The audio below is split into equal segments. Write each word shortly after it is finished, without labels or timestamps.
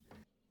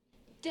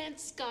Dan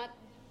Scott,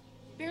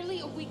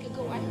 barely a week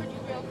ago I heard you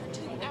rail for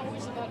 2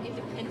 hours about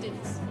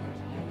independence.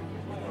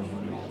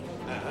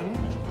 And?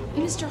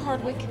 Mr.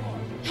 Hardwick,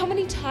 how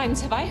many times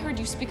have I heard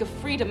you speak of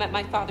freedom at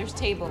my father's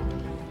table?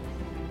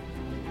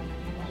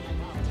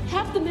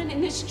 Half the men in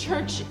this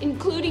church,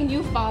 including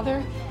you,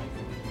 Father,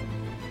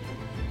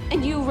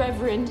 and you,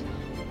 Reverend,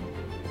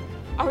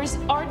 are as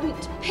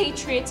ardent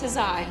patriots as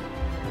I.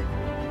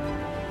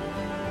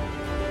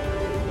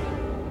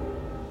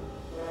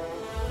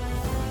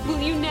 Will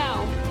you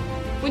now,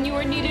 when you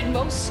are needed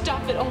most,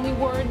 stop at only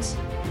words?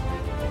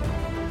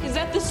 Is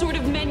that the sort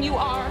of men you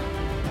are?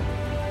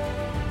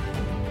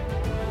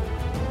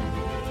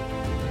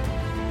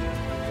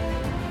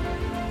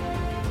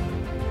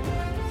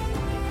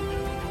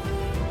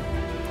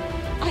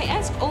 I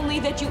ask only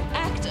that you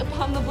act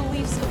upon the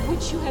beliefs of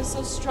which you have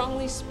so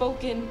strongly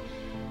spoken,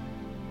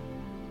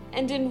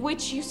 and in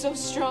which you so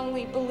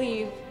strongly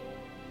believe.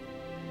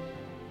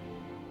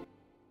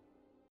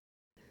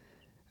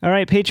 All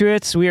right,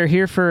 Patriots, we are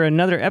here for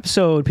another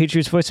episode,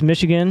 Patriots Voice of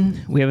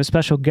Michigan. We have a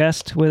special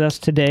guest with us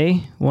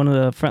today, one of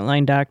the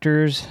Frontline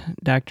doctors,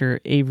 Dr.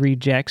 Avery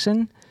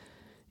Jackson,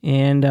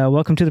 and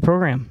welcome to the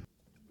program.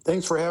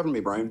 Thanks for having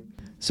me, Brian.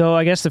 So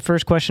I guess the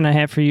first question I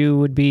have for you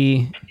would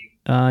be,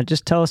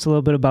 just tell us a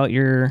little bit about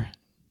your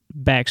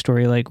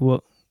backstory, like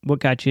what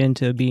got you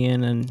into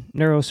being a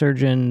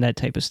neurosurgeon, that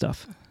type of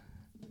stuff.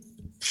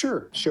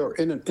 Sure.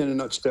 In a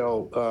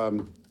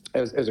nutshell,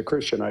 as a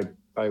Christian, I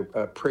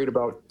prayed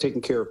about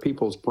taking care of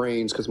people's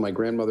brains because my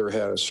grandmother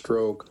had a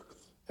stroke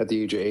at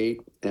the age of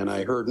 8, and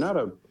I heard not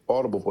an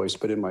audible voice,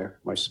 but in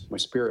my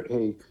spirit,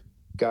 hey,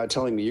 God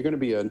telling me you're going to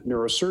be a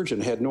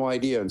neurosurgeon. Had no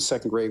idea in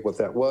second grade what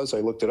that was. I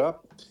looked it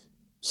up,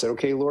 said,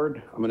 okay,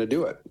 Lord, I'm going to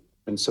do it.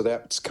 And so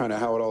that's kind of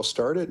how it all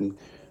started. And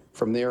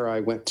from there, I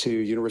went to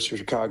University of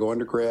Chicago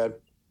undergrad.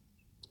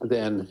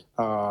 Then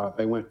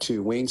I went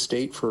to Wayne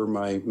State for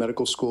my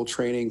medical school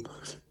training.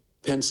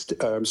 Then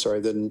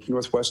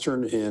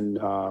Northwestern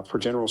for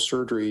general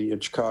surgery in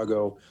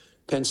Chicago,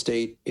 Penn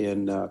State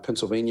in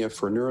Pennsylvania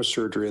for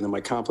neurosurgery, and then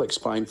my complex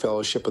spine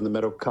fellowship in the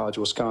Medical College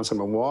of Wisconsin,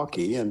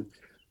 Milwaukee. And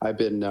I've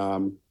been a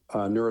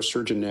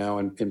neurosurgeon now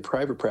in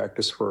private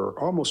practice for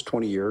almost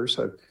 20 years.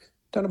 I've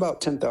done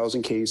about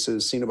 10,000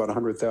 cases, seen about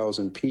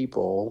 100,000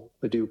 people.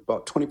 I do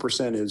about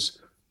 20% is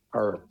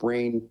our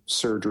brain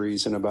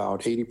surgeries, and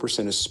about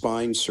 80% is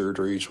spine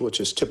surgeries, which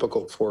is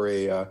typical for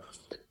a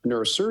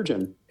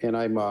neurosurgeon. And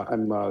I'm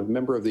a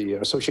member of the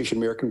Association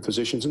of American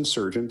Physicians and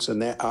Surgeons,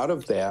 and out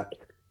of that,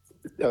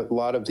 a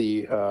lot of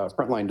the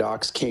frontline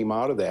docs came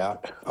out of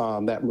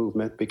that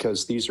movement,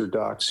 because these are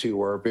docs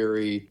who are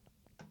very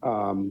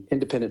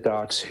independent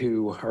docs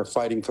who are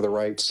fighting for the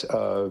rights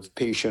of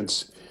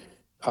patients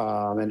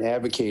and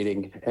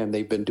advocating, and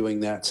they've been doing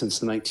that since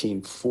the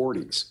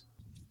 1940s.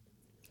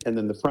 And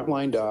then the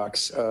frontline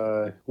docs,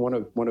 one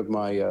of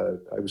my,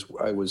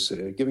 I was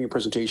giving a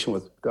presentation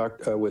with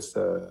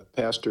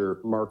Pastor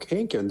Mark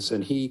Hankins,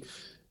 and he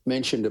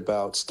mentioned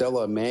about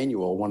Stella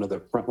Emanuel, one of the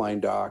frontline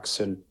docs,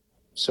 and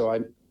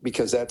so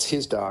because that's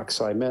his doc,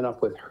 so I met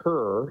up with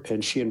her,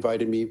 and she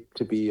invited me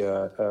to be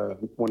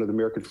one of the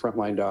American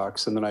frontline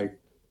docs, and then I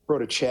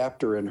wrote a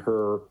chapter in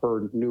her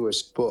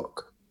newest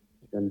book.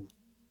 And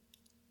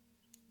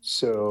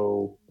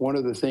so one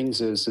of the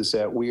things is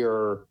that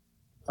we're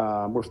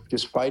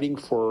just fighting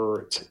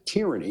for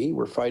tyranny.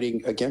 We're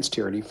fighting against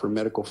tyranny for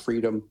medical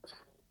freedom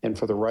and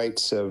for the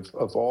rights of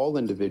all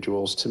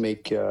individuals to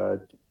make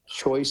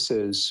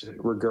choices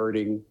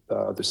regarding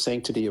the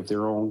sanctity of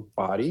their own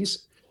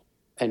bodies,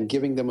 and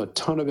giving them a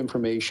ton of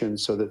information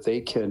so that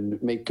they can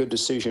make good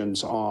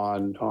decisions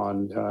on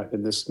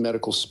in this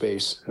medical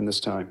space in this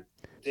time.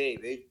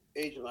 Dave,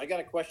 Agent, I got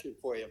a question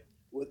for you.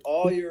 With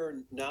all your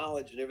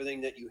knowledge and everything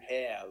that you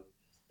have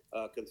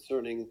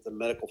concerning the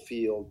medical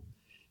field,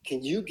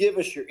 can you give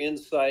us your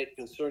insight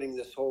concerning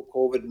this whole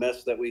COVID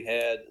mess that we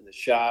had, and the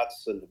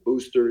shots and the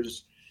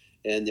boosters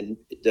and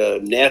the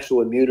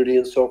natural immunity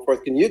and so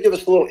forth? Can you give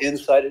us a little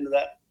insight into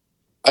that?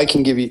 I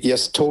can give you,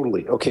 yes,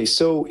 totally. Okay,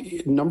 so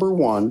number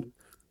one,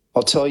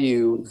 I'll tell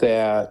you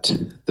that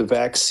the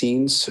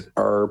vaccines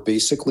are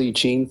basically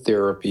gene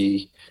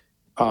therapy,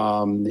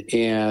 and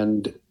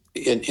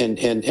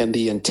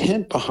the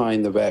intent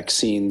behind the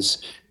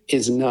vaccines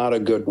is not a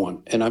good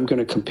one. And I'm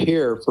going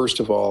to first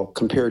of all,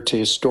 compare it to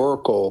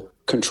historical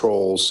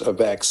controls of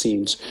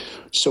vaccines.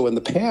 So in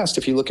the past,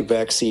 if you look at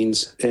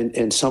vaccines,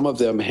 and some of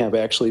them have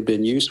actually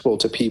been useful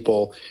to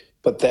people,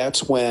 but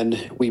that's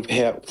when we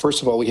have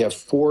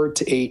 4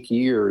 to 8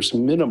 years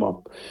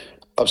minimum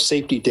of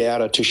safety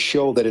data to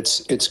show that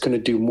it's going to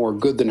do more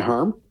good than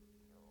harm,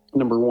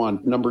 number one.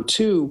 Number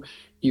two,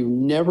 you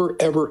never,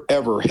 ever,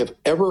 ever have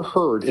ever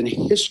heard in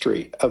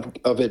history of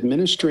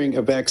administering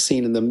a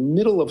vaccine in the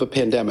middle of a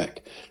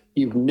pandemic.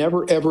 You've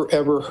never, ever,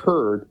 ever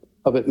heard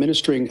of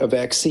administering a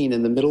vaccine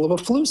in the middle of a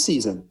flu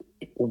season.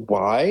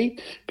 Why?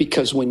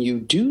 Because when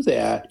you do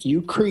that,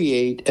 you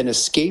create an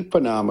escape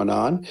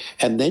phenomenon,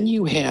 and then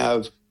you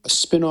have a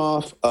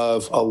spin-off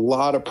of a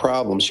lot of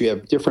problems. You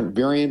have different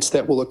variants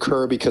that will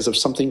occur because of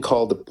something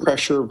called the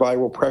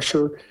viral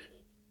pressure.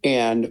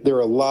 And there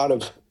are a lot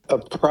of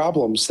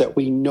problems that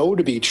we know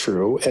to be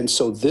true. And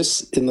so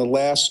this, in the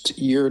last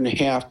year and a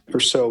half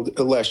or so,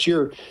 last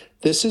year,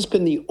 this has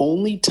been the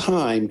only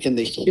time in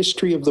the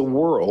history of the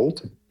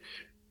world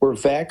where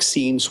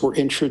vaccines were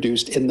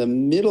introduced in the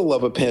middle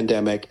of a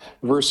pandemic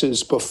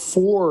versus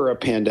before a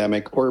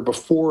pandemic or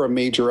before a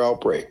major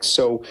outbreak.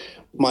 So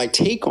my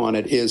take on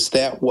it is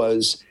that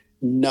was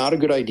not a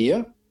good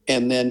idea.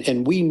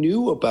 And we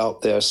knew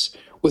about this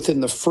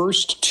within the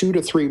first 2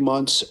 to 3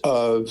 months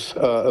of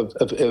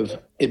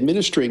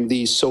administering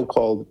these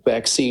so-called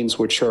vaccines,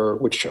 which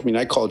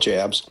I call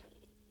jabs.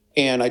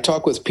 And I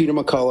talked with Peter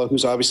McCullough,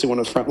 who's obviously one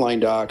of the Frontline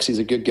docs. He's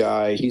a good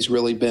guy. He's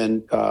really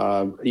been,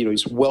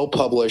 he's well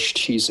published.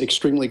 He's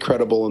extremely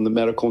credible in the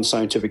medical and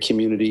scientific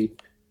community.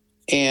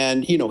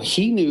 And,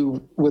 he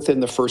knew within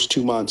the first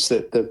 2 months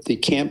that the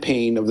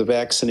campaign of the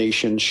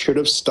vaccination should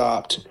have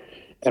stopped,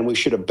 and we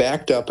should have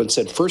backed up and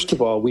said, first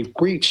of all, we've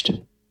breached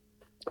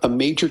a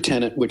major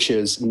tenet, which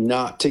is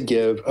not to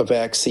give a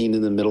vaccine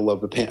in the middle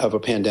of a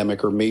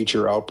pandemic or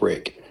major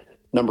outbreak.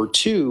 Number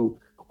two,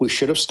 we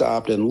should have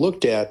stopped and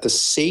looked at the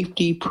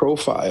safety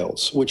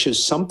profiles, which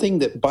is something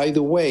that, by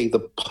the way, the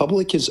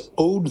public is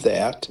owed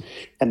that,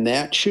 and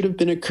that should have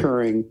been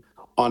occurring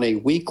on a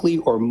weekly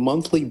or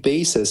monthly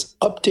basis,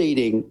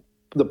 updating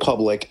the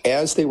public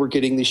as they were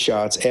getting these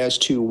shots as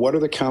to what are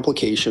the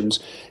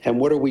complications and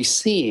what are we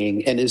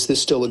seeing, and is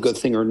this still a good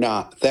thing or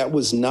not. That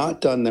was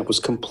not done. That was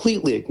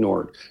completely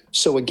ignored.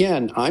 So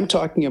again, I'm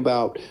talking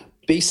about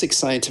basic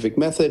scientific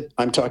method.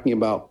 I'm talking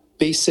about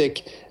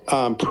basic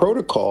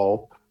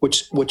protocol,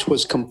 which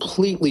was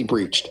completely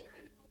breached.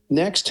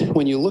 Next,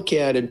 when you look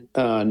at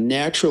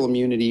natural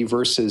immunity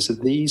versus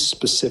these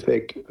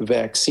specific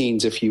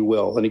vaccines, if you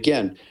will, and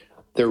again,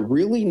 they're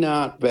really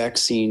not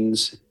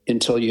vaccines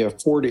until you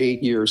have 4 to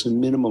 8 years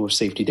minimum of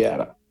safety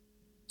data.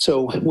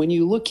 So when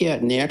you look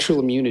at natural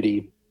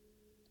immunity,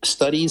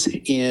 studies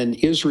in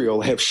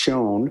Israel have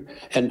shown,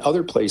 and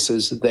other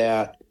places,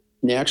 that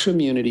natural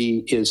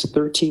immunity is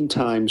 13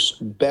 times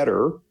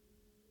better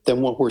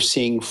than what we're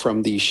seeing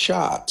from these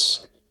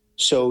shots.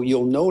 So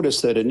you'll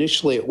notice that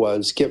initially it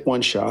was get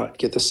one shot,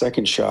 get the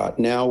second shot.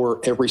 Now we're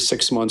every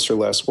 6 months or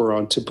less, we're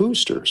on to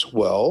boosters.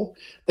 Well,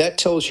 that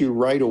tells you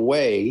right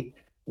away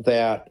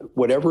that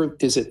whatever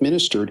is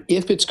administered,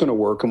 if it's going to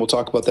work, and we'll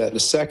talk about that in a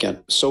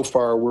second, so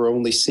far we're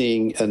only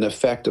seeing an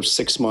effect of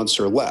 6 months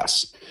or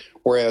less.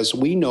 Whereas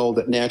we know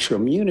that natural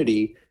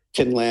immunity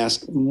can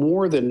last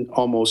more than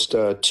almost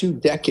 2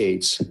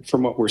 decades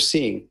from what we're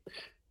seeing.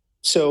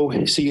 So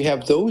you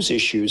have those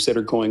issues that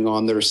are going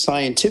on that are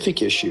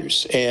scientific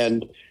issues,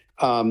 and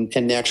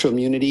natural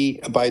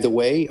immunity, by the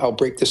way, I'll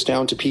break this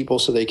down to people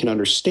so they can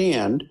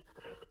understand.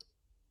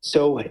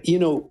 So,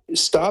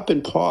 stop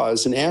and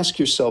pause and ask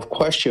yourself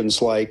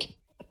questions like,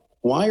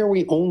 why are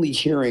we only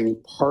hearing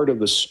part of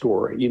the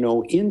story?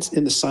 In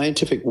the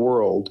scientific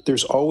world,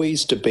 there's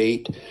always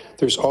debate,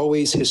 there's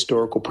always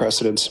historical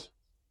precedents,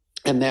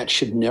 and that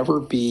should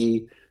never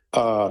be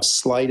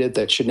slighted,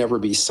 that should never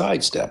be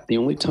sidestepped. The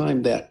only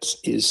time that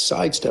is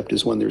sidestepped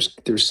is when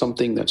there's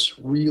something that's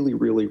really,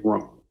 really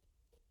wrong.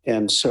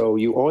 And so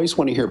you always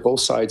want to hear both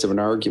sides of an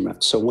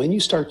argument. So when you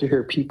start to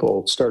hear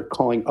people start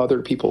calling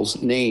other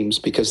people's names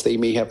because they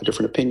may have a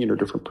different opinion or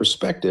different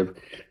perspective,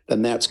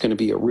 then that's going to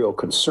be a real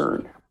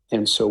concern.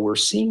 And so we're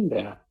seeing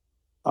that.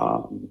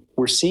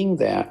 We're seeing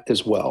that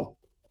as well.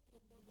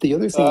 The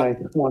other thing I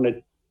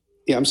wanted,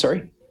 I'm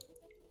sorry.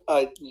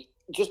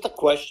 Just a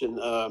question.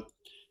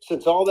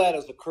 Since all that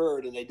has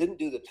occurred and they didn't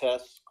do the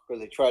tests because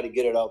they tried to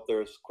get it out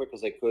there as quick as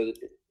they could,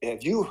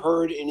 have you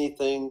heard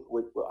anything?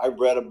 I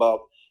read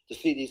about the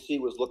CDC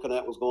was looking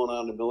at what's going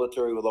on in the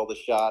military with all the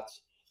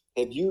shots.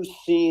 Have you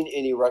seen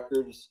any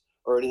records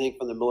or anything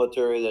from the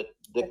military that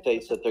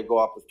dictates that they go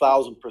up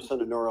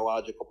 1,000% of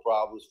neurological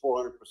problems,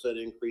 400%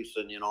 increase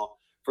in,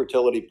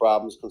 fertility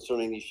problems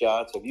concerning these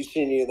shots? Have you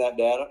seen any of that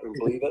data and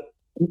believe it?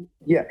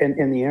 Yeah,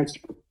 and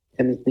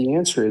the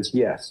answer is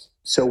yes.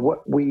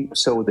 So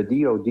the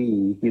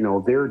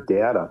DoD, their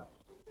data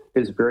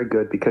is very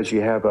good because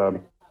you have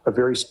a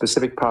very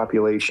specific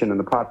population, and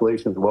the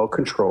population is well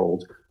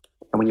controlled.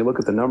 And when you look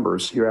at the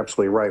numbers, you're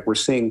absolutely right. We're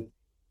seeing,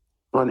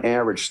 on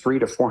average,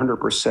 300 to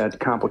 400%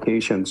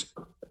 complications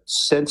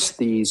since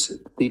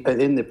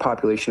in the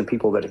population of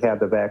people that had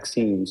the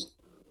vaccines,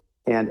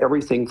 and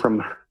everything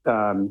from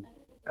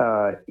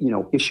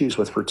issues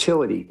with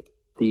fertility,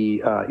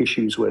 the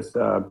issues with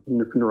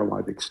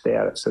neurologic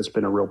status has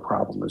been a real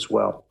problem as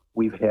well.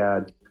 We've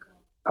had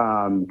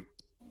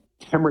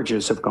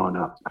hemorrhages have gone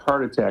up,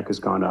 heart attack has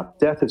gone up,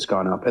 death has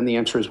gone up, and the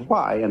answer is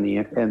why.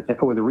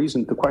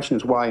 The question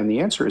is why, and the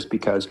answer is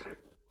because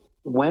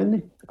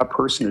when a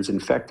person is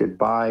infected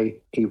by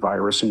a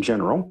virus in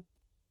general,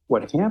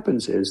 what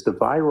happens is the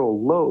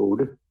viral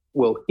load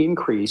will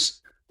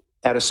increase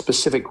at a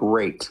specific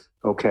rate,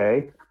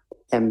 okay?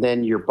 And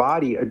then your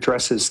body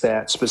addresses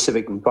that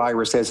specific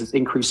virus as it's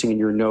increasing in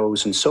your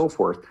nose and so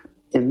forth.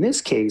 In this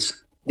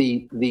case,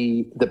 the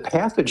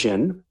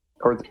pathogen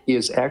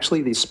is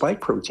actually the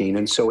spike protein.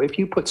 And so if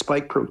you put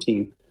spike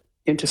protein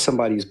into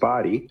somebody's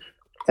body,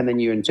 and then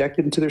you inject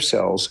it into their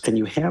cells, and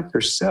you have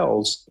their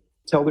cells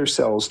tell their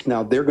cells,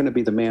 now they're going to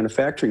be the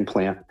manufacturing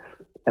plant,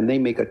 and they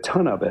make a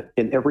ton of it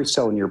in every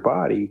cell in your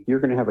body. You're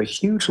going to have a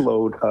huge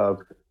load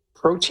of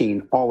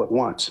protein all at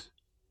once.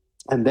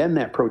 And then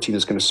that protein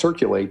is going to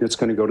circulate, and it's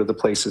going to go to the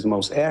places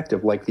most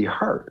active, like the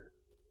heart.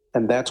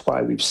 And that's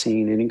why we've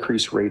seen an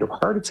increased rate of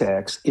heart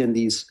attacks in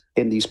these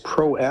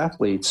pro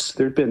athletes.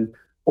 There've been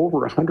over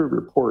 100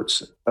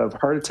 reports of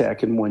heart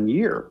attack in 1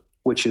 year,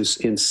 which is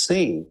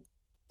insane.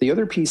 The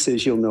other piece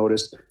is, you'll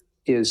notice,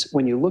 is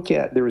when you look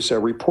at, there was a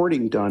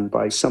reporting done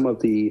by some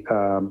of the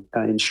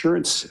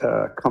insurance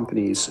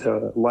companies,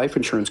 life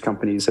insurance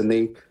companies, and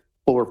they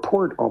will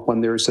report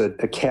when there's a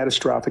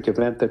catastrophic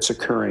event that's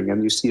occurring,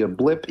 and you see a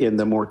blip in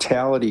the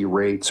mortality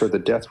rates or the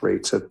death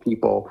rates of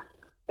people.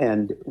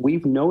 And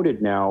we've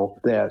noted now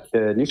that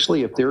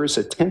initially, if there is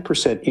a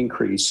 10%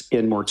 increase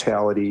in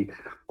mortality,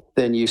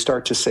 then you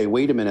start to say,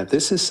 wait a minute,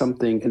 this is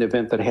an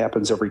event that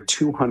happens every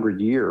 200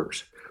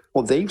 years.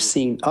 Well, they've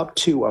seen up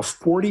to a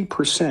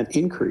 40%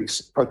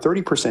 increase, or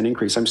 30%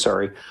 increase,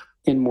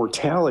 in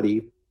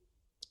mortality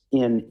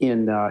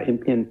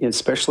in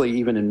especially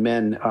even in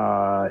men,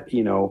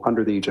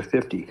 under the age of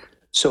 50.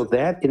 So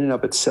that in and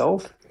of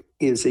itself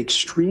is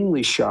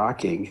extremely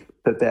shocking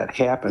that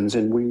happens.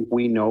 And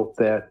we know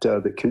that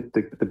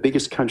the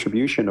biggest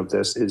contribution of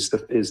this is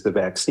the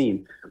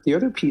vaccine. The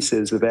other piece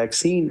is the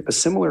vaccine, a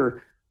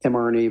similar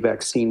mRNA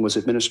vaccine was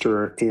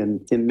administered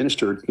in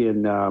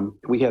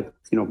we had,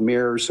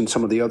 MERS and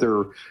some of the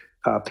other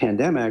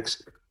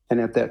pandemics. And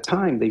at that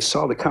time, they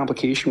saw the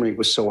complication rate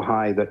was so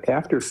high that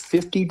after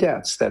 50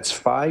 deaths, that's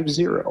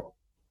 50,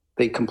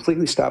 they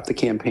completely stopped the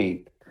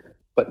campaign.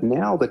 But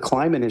now the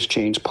climate has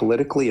changed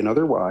politically and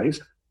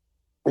otherwise.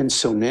 And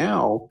so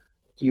now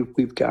we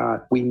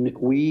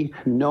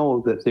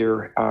know that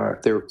there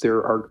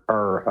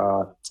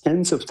are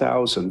tens of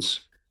thousands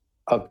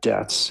of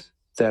deaths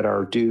that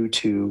are due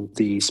to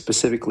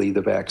specifically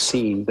the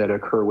vaccine that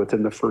occur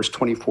within the first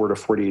 24 to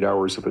 48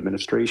 hours of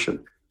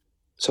administration.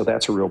 So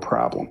that's a real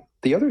problem.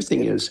 The other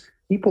thing is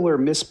people are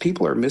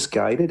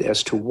misguided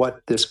as to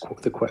what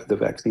the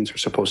vaccines are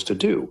supposed to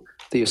do.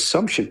 The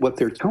assumption, what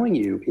they're telling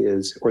you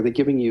is, or they're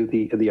giving you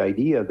the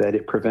idea that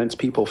it prevents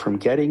people from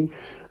getting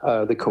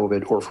the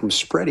COVID or from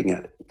spreading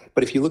it.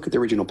 But if you look at the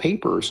original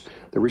papers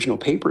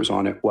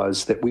on it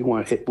was that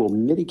it will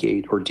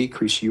mitigate or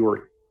decrease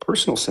your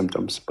personal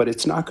symptoms, but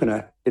it's not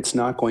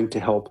going to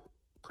help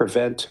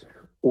prevent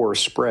or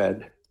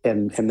spread.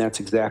 And that's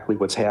exactly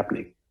what's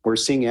happening. We're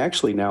seeing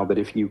actually now that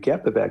if you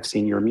get the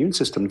vaccine, your immune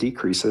system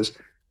decreases.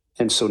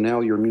 And so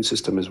now your immune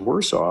system is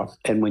worse off.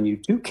 And when you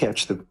do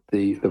catch the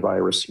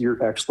virus,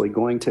 you're actually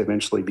going to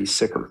eventually be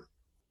sicker.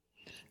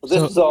 Well,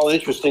 this is all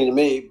interesting to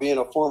me, being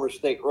a former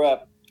state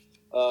rep.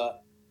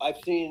 I've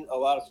seen a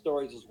lot of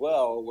stories as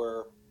well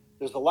where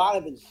there's a lot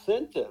of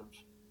incentive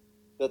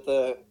that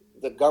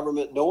the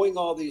government, knowing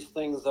all these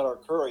things that are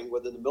occurring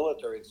within the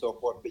military and so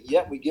forth, but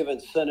yet we give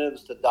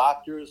incentives to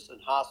doctors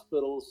and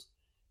hospitals,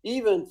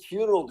 even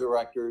funeral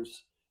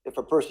directors, if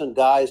a person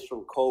dies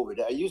from COVID.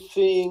 Have you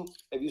seen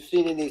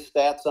any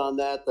stats on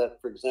that?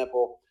 That, for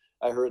example,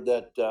 I heard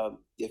that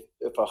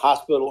if a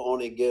hospital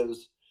only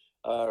gives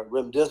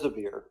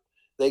remdesivir,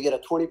 they get a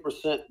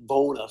 20%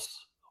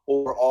 bonus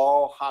over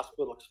all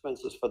hospital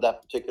expenses for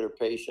that particular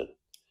patient.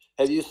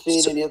 Have you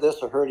seen any of this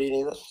or heard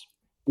any of this?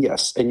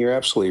 Yes, and you're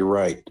absolutely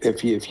right.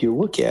 If you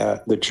look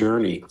at the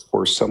journey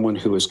for someone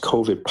who is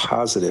COVID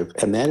positive,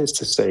 and that is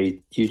to say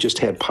you just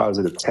had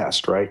positive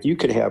test, right? You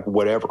could have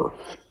whatever.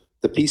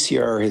 The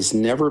PCR has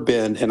never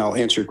been, and I'll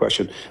answer your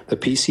question, the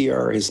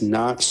PCR is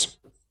not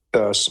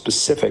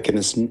specific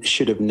and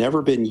should have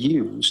never been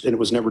used, and it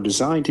was never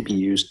designed to be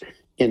used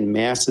in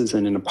masses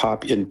and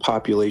in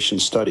population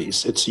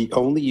studies. It's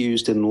only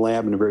used in the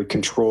lab in a very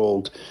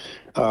controlled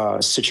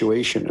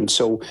situation. And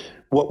so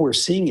what we're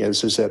seeing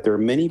is that there are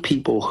many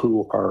people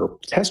who are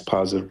test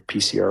positive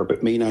PCR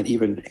but may not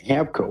even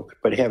have COVID.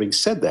 But having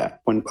said that,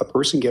 when a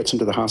person gets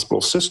into the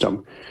hospital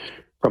system,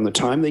 from the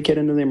time they get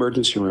into the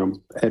emergency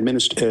room,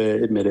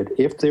 admitted,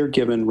 if they're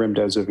given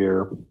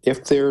remdesivir,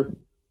 if they're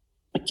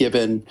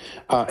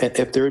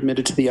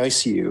admitted to the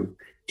ICU,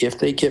 if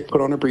they get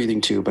put on a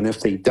breathing tube, and if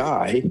they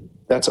die,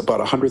 that's about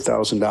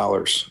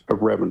 $100,000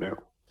 of revenue.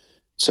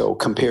 So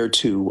compared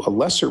to a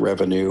lesser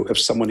revenue, if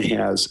someone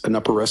has an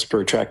upper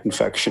respiratory tract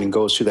infection and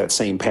goes through that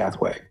same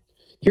pathway.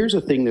 Here's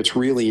a thing that's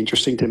really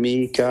interesting to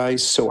me,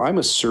 guys. So I'm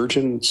a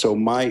surgeon. So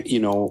my,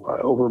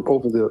 over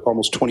the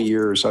almost 20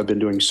 years I've been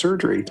doing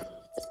surgery,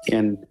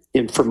 and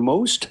for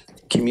most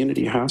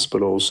community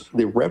hospitals,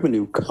 the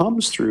revenue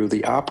comes through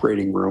the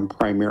operating room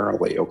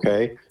primarily,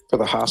 okay, for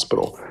the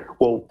hospital.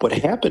 Well, what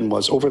happened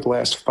was over the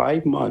last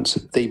 5 months,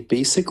 they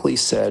basically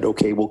said,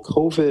 okay, well,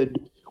 COVID,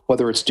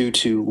 whether it's due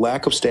to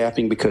lack of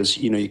staffing because,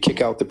 you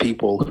kick out the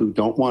people who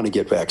don't want to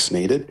get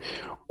vaccinated,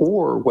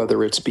 or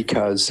whether it's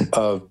because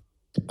of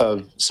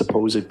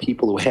supposed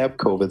people who have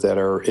COVID that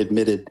are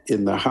admitted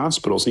in the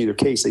hospitals. In either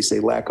case, they say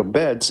lack of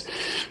beds.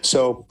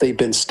 So they've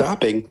been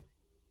stopping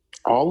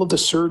all of the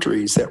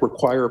surgeries that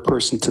require a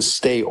person to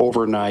stay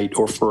overnight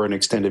or for an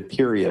extended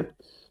period.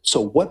 So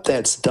what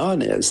that's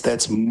done is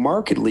that's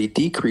markedly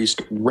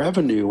decreased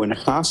revenue in the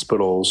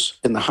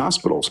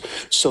hospitals.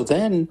 So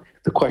then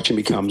the question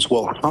becomes,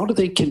 well, how do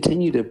they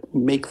continue to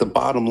make the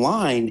bottom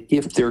line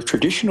if their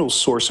traditional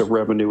source of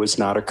revenue is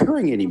not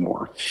occurring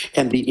anymore?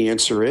 And the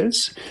answer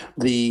is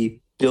the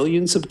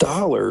billions of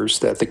dollars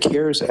that the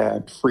CARES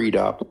Act freed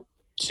up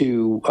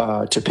to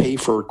pay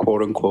for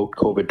quote unquote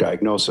COVID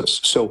diagnosis.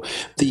 So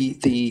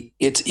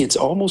it's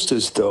almost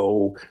as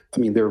though, I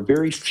mean, there are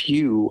very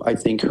few, I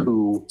think,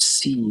 who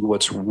see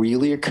what's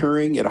really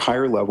occurring at a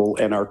higher level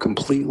and are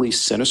completely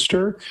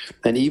sinister.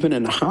 And even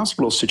in a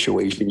hospital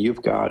situation,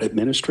 you've got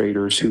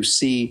administrators who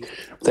see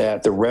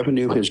that the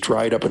revenue has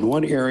dried up in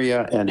one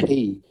area, and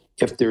hey,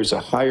 if there's a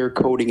higher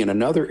coding in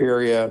another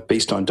area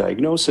based on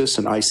diagnosis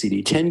and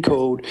ICD-10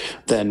 code,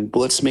 then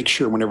let's make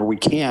sure whenever we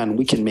can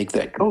make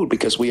that code,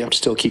 because we have to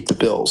still keep the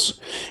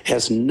bills. It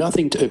has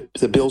nothing to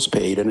the bills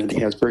paid, and it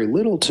has very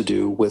little to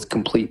do with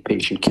complete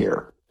patient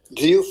care.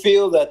 Do you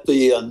feel that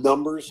the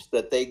numbers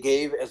that they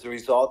gave as a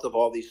result of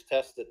all these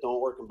tests that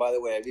don't work, and by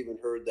the way, I've even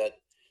heard that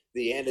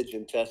the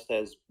antigen test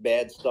has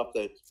bad stuff,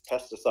 that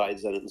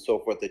pesticides in it and so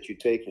forth, that you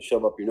take and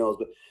shove up your nose,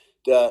 but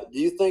do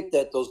you think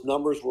that those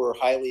numbers were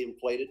highly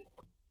inflated?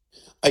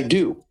 I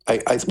do.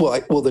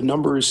 Well, the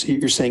numbers,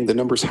 you're saying the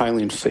numbers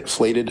highly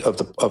inflated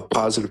of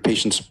positive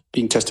patients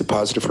being tested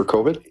positive for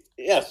COVID?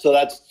 Yeah, so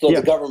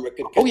the government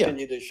could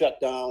continue to shut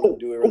down and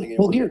do everything it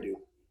wanted to do.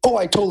 Oh,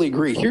 I totally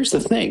agree. Here's the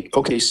thing.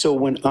 Okay, so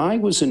when I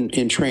was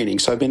in training,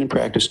 so I've been in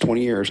practice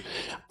 20 years,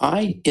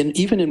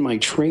 even in my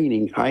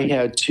training,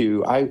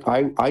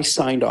 I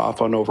signed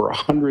off on over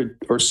 100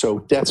 or so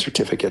death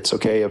certificates,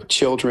 okay, of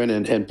children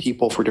and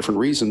people for different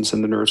reasons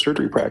in the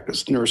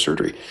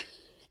neurosurgery.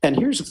 And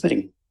here's the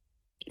thing.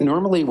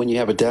 Normally, when you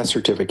have a death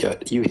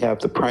certificate, you have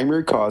the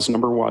primary cause,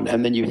 number one,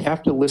 and then you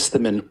have to list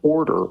them in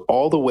order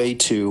all the way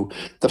to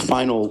the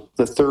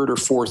third or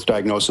fourth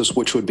diagnosis,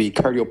 which would be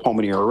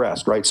cardiopulmonary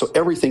arrest, right? So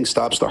everything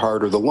stops the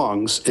heart or the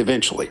lungs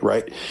eventually,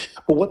 right?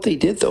 But what they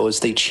did, though, is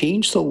they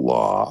changed the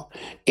law,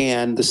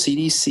 and the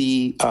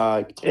CDC,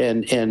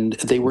 and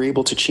they were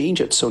able to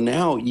change it. So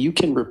now you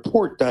can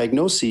report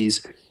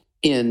diagnoses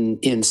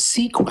in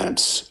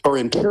sequence, or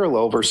in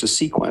parallel versus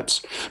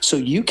sequence. So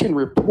you can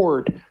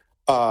report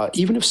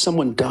even if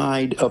someone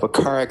died of a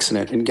car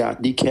accident and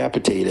got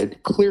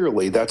decapitated,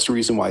 clearly that's the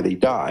reason why they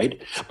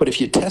died. But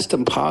if you test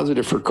them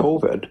positive for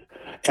COVID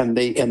and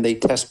they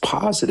test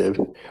positive,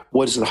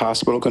 what is the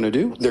hospital going to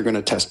do? They're going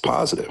to test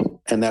positive,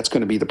 and that's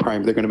going to be they're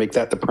going to make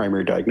that the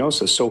primary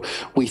diagnosis. So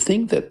we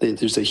think that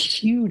there's a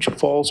huge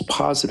false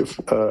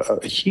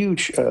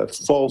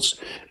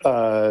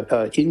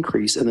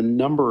increase in the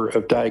number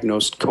of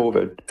diagnosed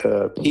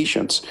COVID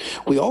patients.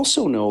 We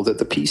also know that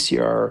the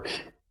PCR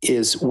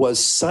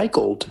was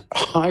cycled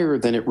higher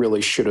than it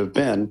really should have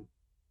been.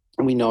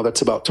 And we know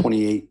that's about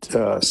 28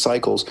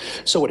 cycles.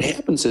 So what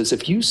happens is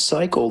if you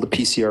cycle the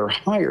PCR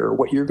higher,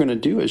 what you're going to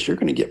do is you're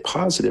going to get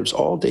positives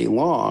all day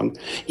long,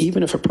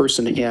 even if a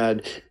person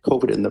had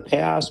COVID in the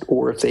past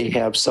or if they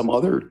have some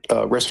other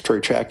respiratory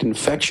tract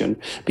infection,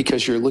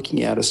 because you're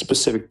looking at a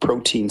specific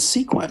protein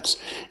sequence.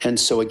 And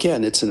so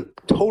again, it's a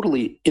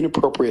totally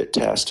inappropriate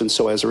test. And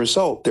so as a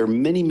result, there are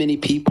many, many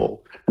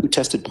people who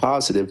tested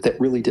positive that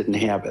really didn't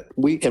have it.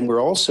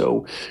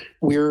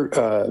 We're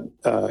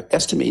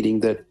estimating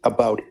that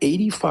about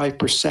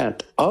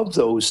 85% of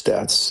those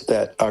deaths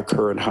that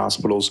occur in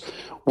hospitals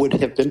would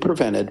have been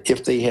prevented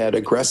if they had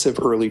aggressive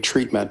early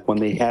treatment when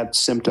they had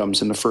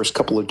symptoms in the first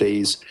couple of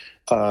days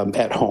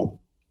at home.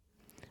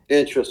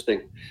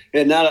 Interesting.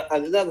 And now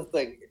another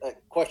thing, a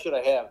question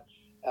I have,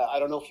 I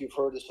don't know if you've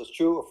heard this is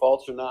true or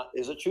false or not.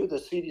 Is it true the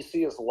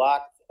CDC has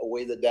locked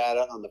away the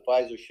data on the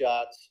Pfizer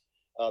shots?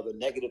 The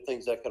negative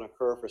things that can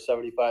occur for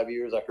 75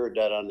 years. I heard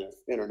that on the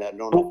internet. I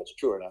don't know if it's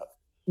true or not.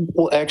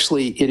 Well,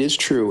 actually, it is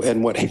true.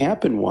 And what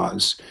happened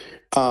was,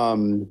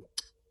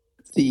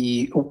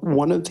 the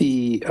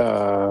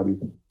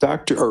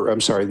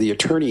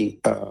attorney,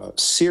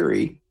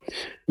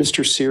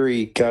 Mr.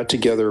 Siri got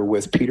together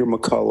with Peter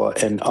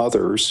McCullough and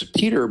others.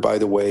 Peter, by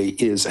the way,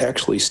 is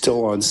actually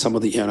still on some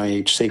of the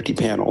NIH safety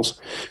panels,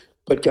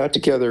 but got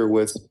together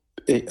with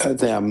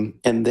them,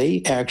 and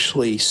they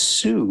actually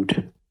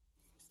sued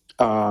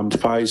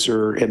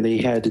Pfizer, and they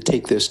had to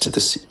take this to the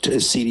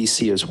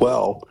CDC as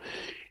well.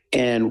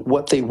 And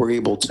what they were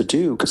able to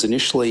do, because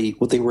initially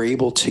they were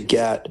able to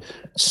get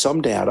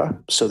some data.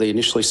 So they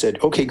initially said,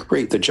 okay,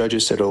 great. The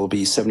judges said it'll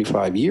be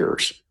 75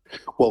 years.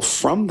 Well,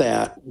 from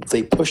that,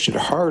 they pushed it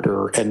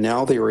harder, and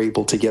now they were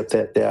able to get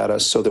that data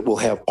so that we'll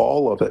have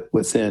all of it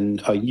within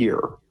a year.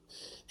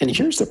 And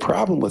here's the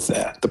problem with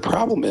that. The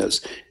problem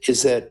is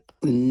that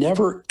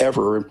never,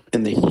 ever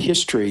in the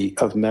history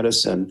of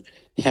medicine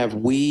have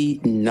we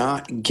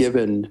not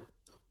given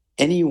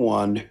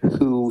anyone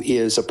who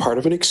is a part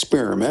of an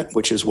experiment,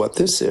 which is what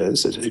this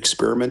is, an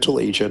experimental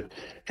agent,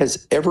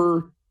 has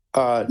ever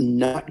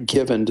not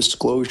given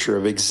disclosure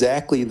of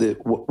exactly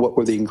what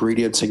were the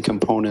ingredients and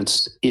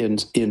components in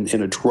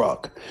a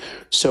drug.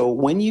 So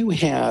when you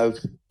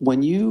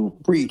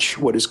breach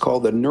what is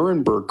called the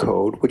Nuremberg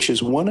Code, which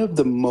is one of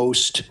the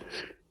most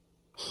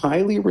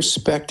highly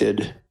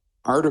respected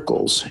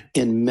articles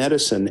in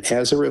medicine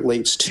as it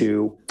relates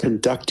to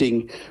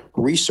conducting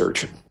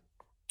research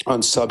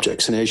on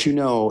subjects. And as you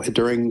know,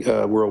 during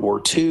World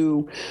War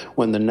II,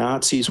 when the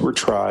Nazis were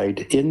tried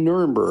in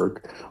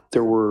Nuremberg,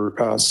 there were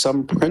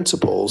some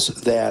principles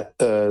that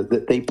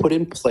they put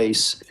in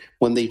place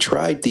when they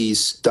tried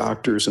these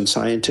doctors and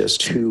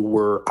scientists who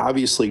were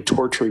obviously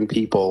torturing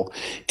people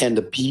and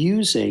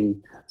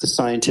abusing the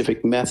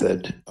scientific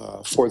method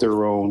for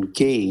their own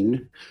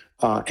gain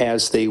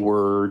as they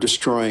were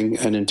destroying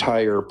an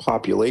entire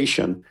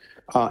population.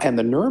 And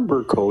the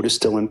Nuremberg Code is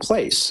still in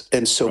place.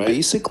 And so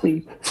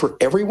basically, for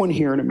everyone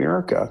here in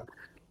America,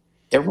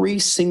 every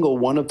single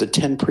one of the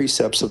 10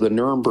 precepts of the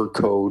Nuremberg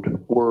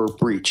Code were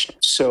breached.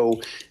 So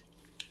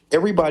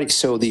everybody,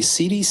 so the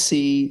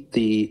CDC,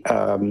 the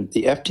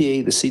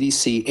FDA, the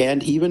CDC,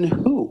 and even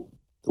WHO,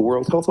 the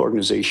World Health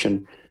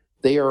Organization,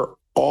 they are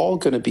all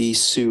going to be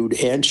sued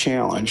and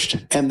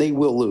challenged, and they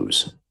will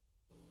lose.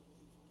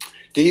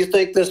 Do you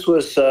think this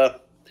was...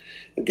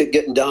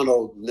 getting down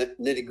to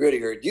nitty gritty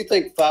here, do you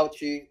think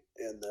Fauci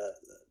and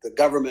the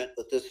government,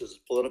 that this is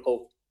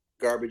political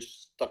garbage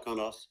stuck on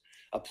us,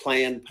 a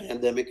planned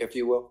pandemic, if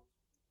you will?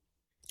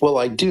 Well,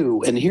 I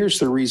do. And here's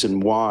the reason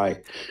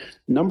why.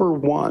 Number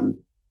one,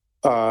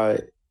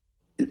 first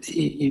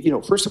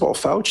of all,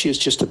 Fauci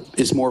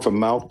is more of a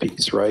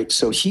mouthpiece, right?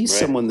 So he's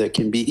someone that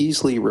can be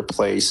easily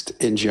replaced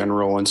in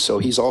general. And so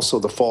he's also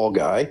the fall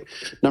guy.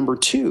 Number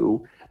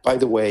two, by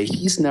the way,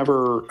 he's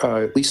never,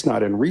 at least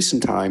not in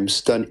recent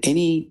times, done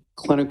any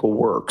clinical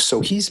work.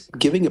 So he's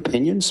giving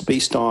opinions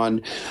based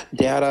on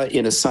data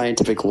in a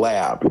scientific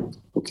lab,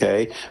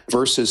 okay,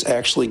 versus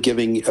actually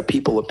giving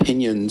people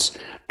opinions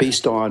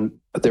based on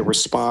the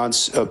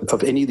response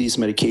of any of these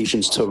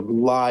medications to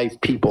live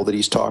people that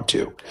he's talked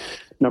to.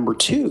 Number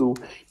two,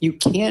 you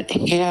can't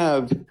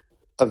have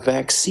a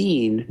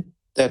vaccine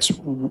that's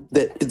going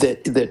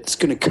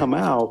to come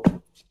out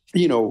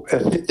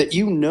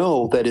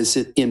that is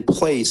in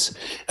place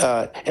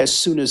as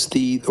soon as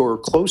or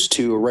close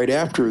to or right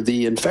after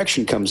the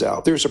infection comes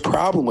out. There's a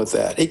problem with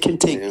that. It can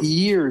take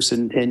years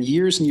and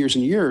years and years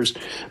and years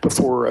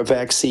before a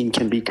vaccine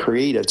can be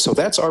created. So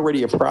that's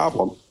already a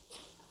problem.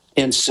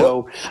 And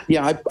so,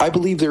 I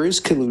believe there is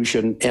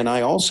collusion. And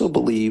I also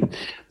believe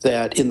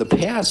that in the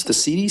past, the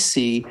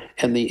CDC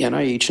and the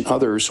NIH and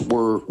others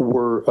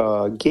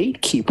were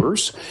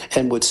gatekeepers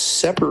and would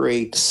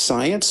separate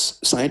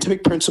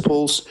scientific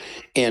principles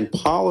and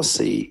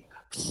policy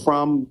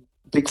from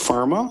big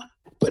pharma.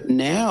 But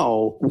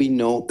now we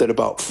know that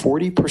about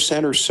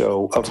 40% or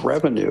so of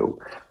revenue,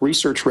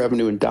 research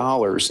revenue in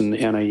dollars in the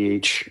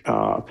NIH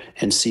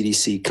and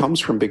CDC comes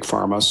from big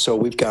pharma. So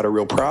we've got a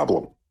real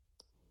problem.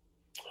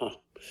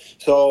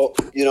 So,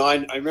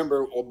 I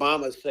remember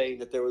Obama saying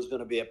that there was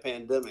going to be a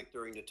pandemic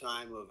during the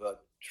time of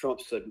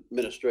Trump's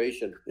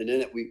administration, and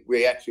then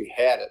we actually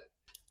had it.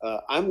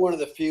 I'm one of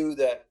the few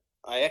that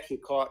I actually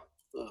caught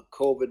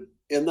COVID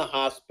in the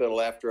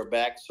hospital after a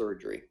back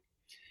surgery.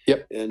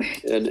 Yep. And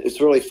it's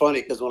really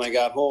funny because when I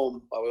got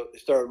home, I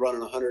started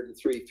running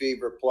 103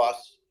 fever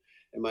plus,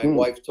 and my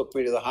wife took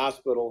me to the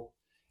hospital.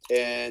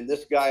 And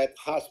this guy at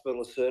the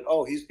hospital said,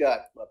 "Oh, he's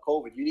got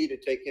COVID. You need to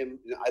take him."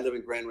 I live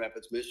in Grand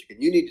Rapids, Michigan.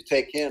 "You need to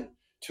take him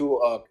to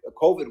a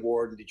COVID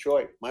ward in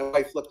Detroit." My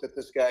wife looked at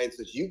this guy and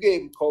says, "You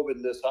gave him COVID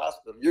in this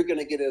hospital. You're going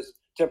to get his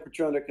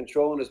temperature under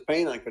control and his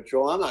pain under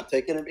control. I'm not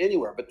taking him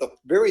anywhere." But the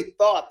very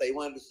thought they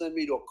wanted to send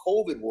me to a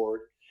COVID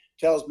ward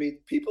tells me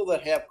people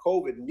that have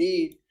COVID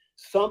need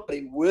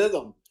somebody with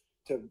them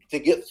to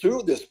get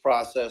through this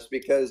process,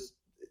 because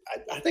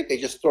I think they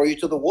just throw you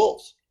to the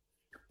wolves.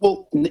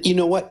 Well, you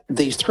know what?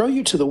 They throw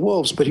you to the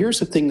wolves, but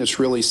here's the thing that's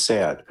really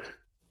sad.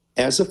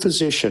 As a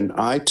physician,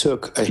 I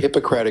took a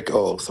Hippocratic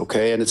oath,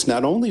 okay? And it's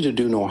not only to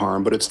do no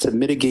harm, but it's to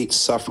mitigate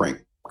suffering,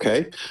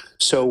 okay?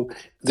 So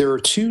there are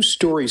two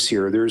stories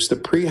here. There's the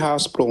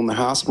pre-hospital and the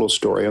hospital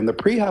story. On the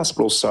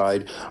pre-hospital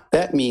side,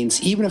 that means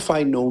even if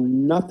I know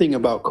nothing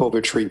about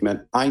COVID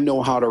treatment, I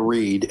know how to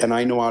read and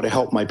I know how to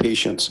help my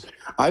patients.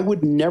 I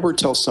would never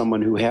tell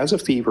someone who has a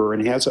fever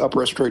and has an upper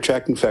respiratory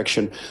tract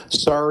infection,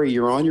 "Sorry,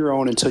 you're on your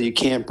own until you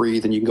can't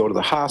breathe and you can go to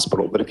the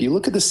hospital." But if you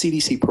look at the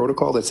CDC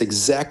protocol, that's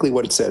exactly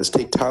what it says.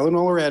 Take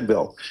Tylenol or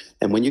Advil,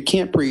 and when you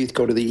can't breathe,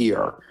 go to the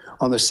ER.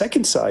 On the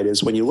second side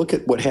is when you look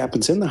at what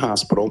happens in the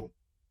hospital,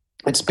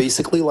 it's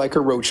basically like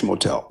a roach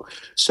motel.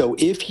 So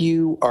if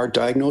you are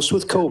diagnosed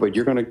with COVID,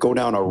 you're going to go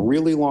down a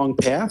really long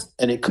path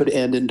and it could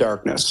end in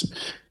darkness,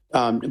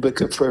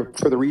 but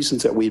for the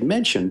reasons that we had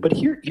mentioned. But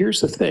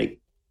here's the thing.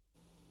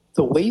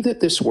 The way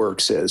that this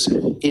works is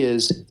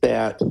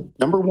that,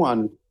 number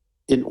one,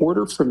 in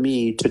order for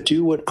me to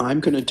do what I'm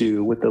going to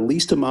do with the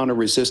least amount of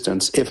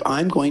resistance, if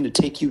I'm going to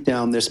take you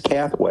down this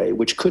pathway,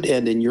 which could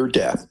end in your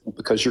death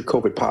because you're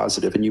COVID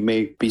positive and you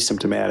may be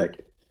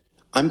symptomatic,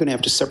 I'm going to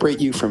have to separate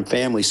you from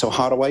family. So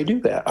how do I do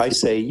that? I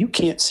say you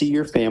can't see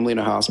your family in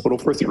a hospital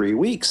for 3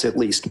 weeks, at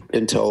least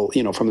until,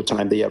 from the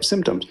time they have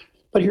symptoms.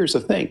 But here's the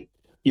thing.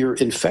 your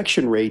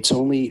infection rates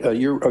only,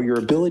 your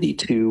ability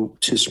to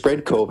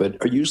spread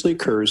COVID usually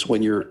occurs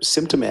when you're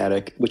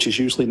symptomatic, which is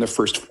usually in the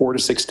first 4 to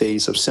 6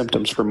 days of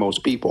symptoms for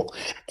most people.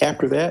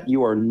 After that,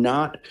 you are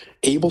not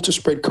able to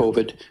spread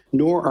COVID,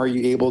 nor are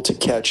you able to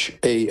catch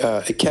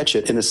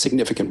it in a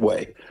significant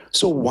way.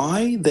 So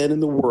why then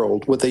in the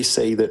world would they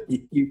say that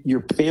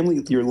your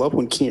family, your loved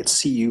one can't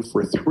see you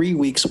for 3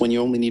 weeks when you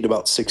only need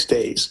about 6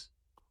 days?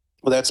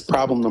 Well, that's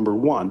problem number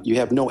one. You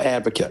have no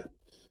advocate.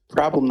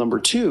 Problem number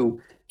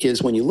two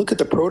is when you look at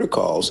the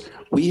protocols,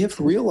 we have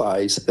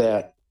realized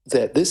that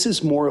this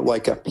is more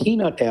like a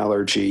peanut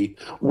allergy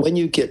when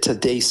you get to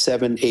day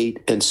 7, 8,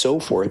 and so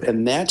forth.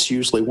 And that's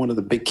usually one of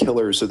the big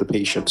killers of the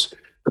patients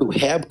who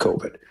have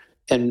COVID.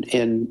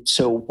 And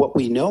so what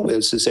we know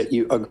is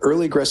that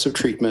early aggressive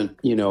treatment,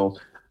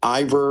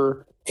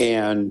 Iver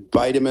and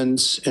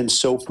vitamins and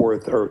so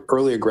forth are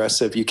early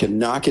aggressive. You can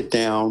knock it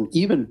down.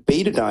 Even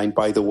betadine,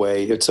 by the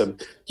way,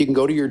 you can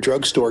go to your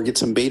drugstore, get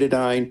some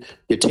betadine.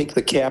 You take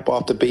the cap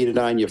off the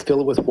betadine, you fill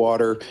it with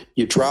water,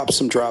 you drop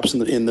some drops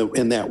in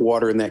that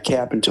water in that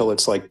cap until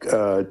it's like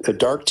a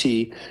dark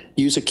tea.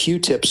 Use a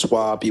Q-tip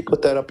swab. You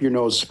put that up your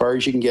nose as far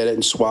as you can get it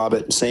and swab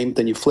it. Same,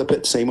 then you flip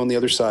it. Same on the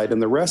other side,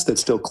 and the rest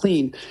that's still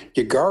clean,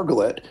 you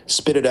gargle it,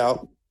 spit it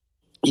out.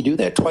 You do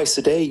that twice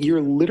a day.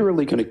 You're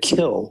literally going to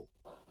kill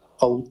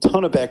a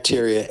ton of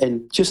bacteria,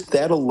 and just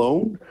that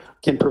alone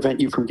can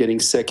prevent you from getting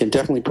sick and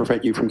definitely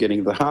prevent you from getting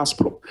to the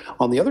hospital.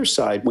 On the other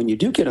side, when you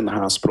do get in the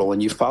hospital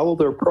and you follow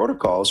their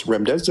protocols,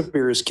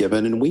 remdesivir is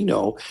given, and we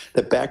know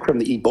that back from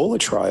the Ebola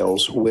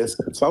trials with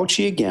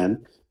Fauci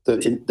again,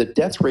 the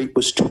death rate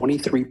was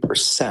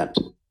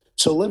 23%.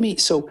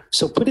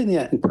 So putting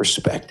that in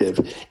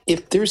perspective,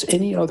 if there's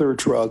any other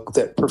drug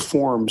that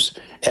performs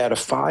at a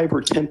 5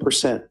 or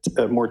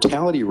 10%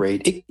 mortality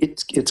rate,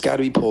 it's got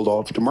to be pulled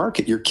off the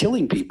market. You're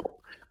killing people.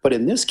 But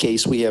in this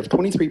case, we have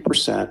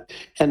 23%.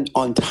 And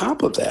on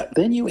top of that,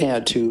 then you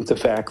add to the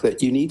fact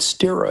that you need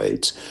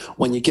steroids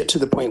when you get to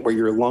the point where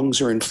your lungs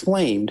are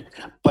inflamed.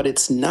 But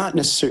it's not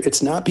necessarily,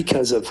 it's not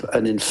because of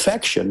an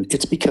infection.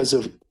 It's because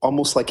of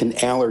almost like an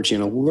allergy,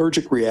 an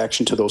allergic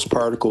reaction to those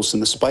particles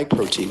in the spike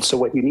protein. So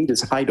what you need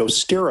is high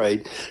dose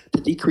steroid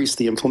to decrease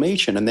the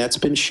inflammation. And that's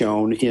been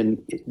shown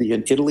in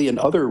Italy and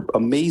other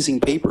amazing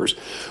papers.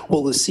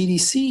 Well, the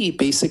CDC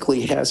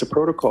basically has a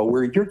protocol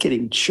where you're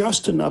getting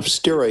just enough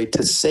steroid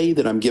to say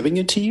that I'm giving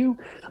it to you,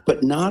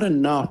 but not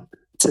enough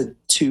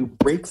to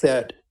break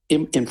that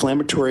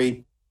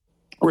inflammatory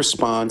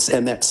response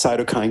and that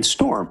cytokine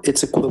storm.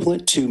 It's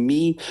equivalent to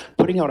me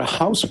putting out a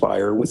house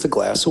fire with a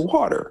glass of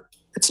water.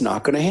 It's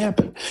not going to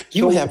happen.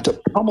 You have to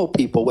pummel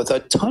people with a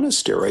ton of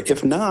steroid.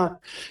 If not,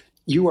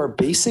 you are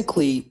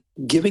basically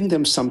giving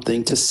them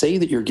something to say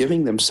that you're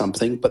giving them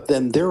something, but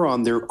then they're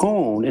on their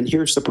own. And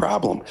here's the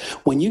problem.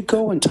 When you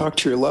go and talk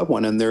to your loved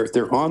one and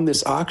they're on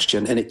this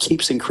oxygen and it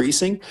keeps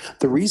increasing,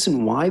 the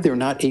reason why they're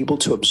not able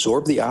to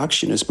absorb the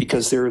oxygen is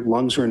because their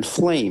lungs are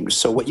inflamed.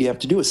 So what you have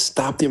to do is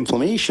stop the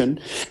inflammation,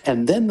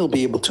 and then they'll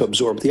be able to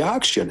absorb the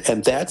oxygen.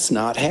 And that's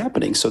not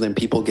happening. So then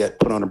people get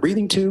put on a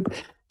breathing tube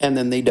and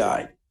then they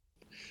die.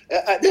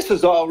 This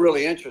is all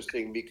really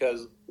interesting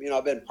because,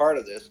 I've been part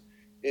of this.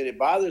 And it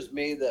bothers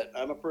me that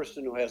I'm a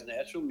person who has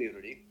natural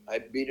immunity. I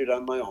beat it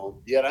on my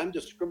own, yet I'm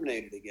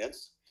discriminated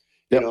against.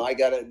 Yep. I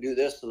got to do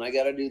this and I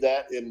got to do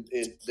that. And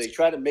they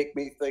try to make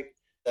me think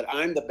that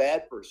I'm the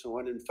bad person,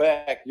 when in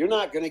fact, you're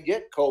not going to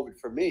get COVID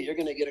from me. You're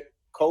going to get a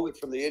COVID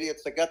from the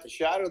idiots that got the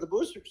shot or the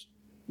boosters.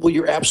 Well,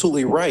 you're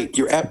absolutely right.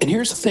 And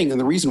here's the thing. And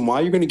the reason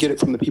why you're going to get it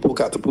from the people who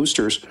got the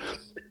boosters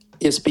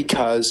is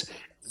because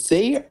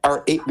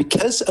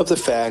because of the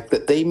fact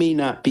that they may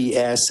not be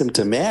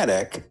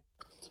asymptomatic.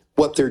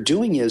 What they're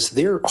doing is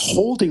they're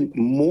holding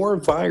more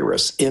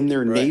virus in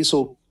their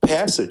nasal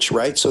passage,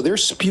 right? So they're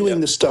spewing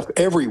this stuff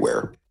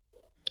everywhere.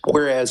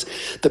 Whereas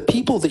the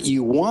people that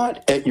you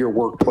want at your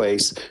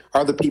workplace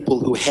are the people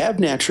who have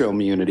natural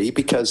immunity,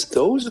 because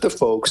those are the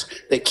folks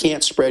that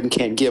can't spread and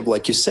can't give,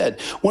 like you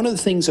said. One of the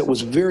things that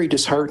was very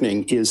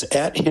disheartening is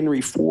at Henry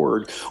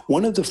Ford,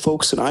 one of the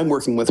folks that I'm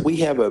working with, we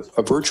have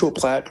a virtual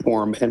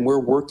platform, and we're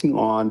working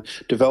on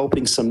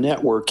developing some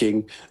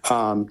networking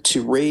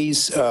to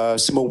raise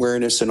some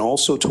awareness and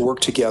also to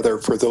work together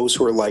for those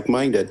who are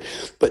like-minded.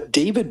 But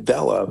David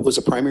Vella was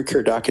a primary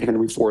care doc at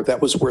Henry Ford.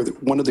 That was where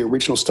one of the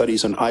original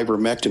studies on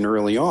ivermectin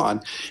early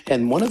on.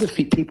 And one of the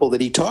people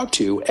that he talked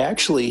to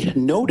actually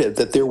noted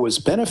that there was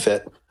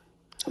benefit,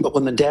 but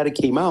when the data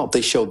came out, they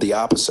showed the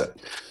opposite.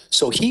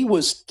 So he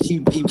was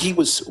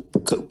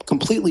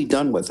completely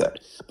done with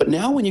it. But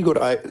now when you go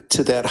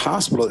to that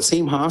hospital, that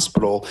same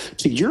hospital,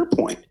 to your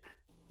point,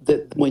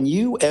 that when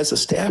you as a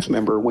staff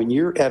member, when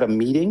you're at a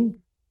meeting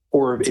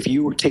or if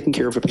you were taking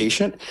care of a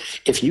patient,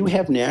 if you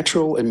have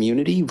natural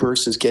immunity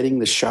versus getting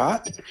the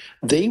shot,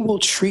 they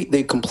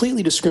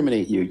completely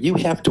discriminate you. You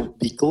have to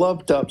be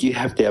gloved up, you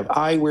have to have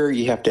eyewear,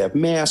 you have to have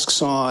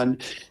masks on,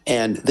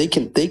 and they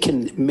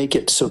can make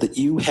it so that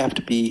you have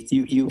to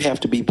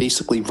be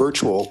basically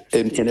virtual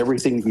in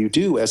everything that you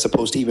do, as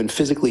opposed to even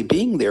physically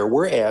being there.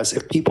 Whereas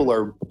if people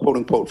are quote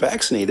unquote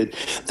vaccinated,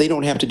 they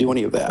don't have to do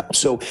any of that.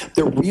 So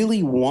they're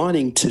really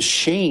wanting to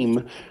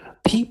shame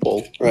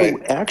people who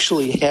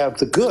actually have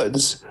the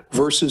goods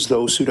versus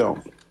those who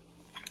don't.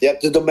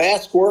 Yep. Did the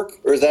mask work,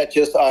 or is that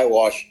just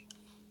eyewash?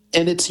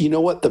 And it's, you know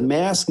what, the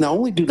mask, not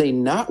only do they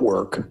not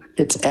work,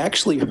 it's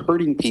actually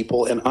hurting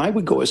people. And I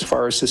would go as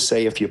far as to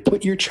say, if you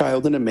put your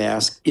child in a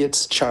mask,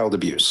 it's child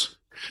abuse.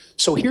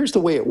 So here's the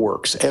way it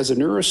works. As a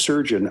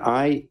neurosurgeon,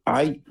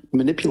 I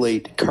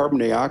manipulate carbon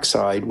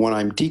dioxide when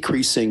I'm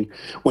decreasing,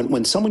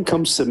 when someone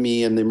comes to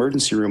me in the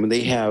emergency room and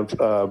they have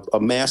a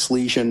mass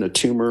lesion, a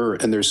tumor,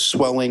 and there's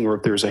swelling, or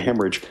if there's a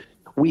hemorrhage,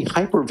 we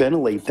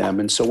hyperventilate them.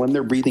 And so when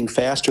they're breathing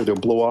faster, they'll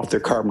blow off their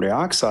carbon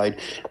dioxide.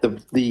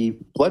 The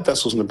blood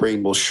vessels in the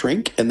brain will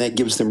shrink, and that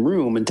gives them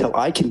room until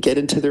I can get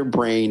into their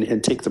brain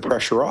and take the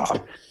pressure off.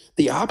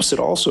 The opposite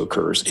also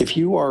occurs. If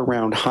you are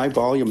around high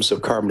volumes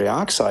of carbon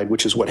dioxide,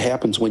 which is what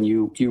happens when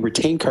you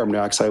retain carbon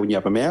dioxide when you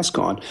have a mask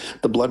on,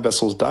 the blood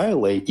vessels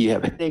dilate, you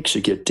have headaches,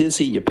 you get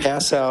dizzy, you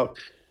pass out,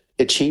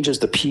 it changes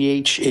the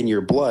pH in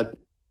your blood.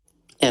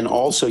 And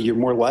also, you're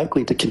more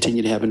likely to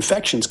continue to have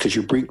infections because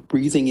you're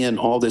breathing in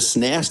all this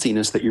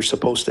nastiness that you're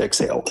supposed to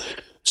exhale.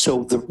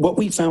 So what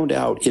we found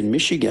out in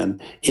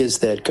Michigan is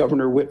that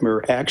Governor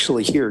Whitmer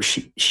actually here,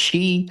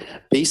 she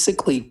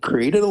basically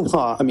created a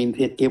law. I mean,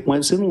 it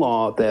was in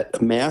law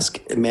that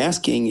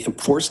masking,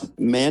 enforced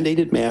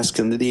mandated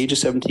masks under the age of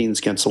 17 is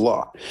against the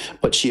law.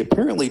 But she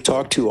apparently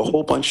talked to a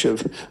whole bunch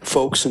of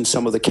folks in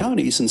some of the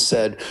counties and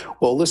said,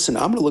 well, listen,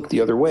 I'm going to look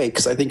the other way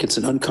because I think it's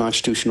an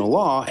unconstitutional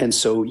law. And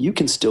so you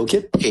can still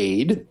get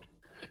paid,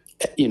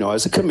 you know,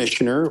 as a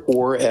commissioner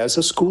or as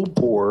a school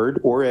board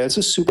or as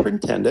a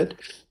superintendent.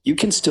 You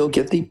can still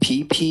get the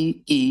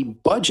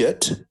PPE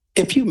budget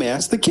if you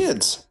mask the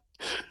kids.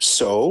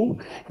 So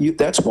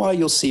that's why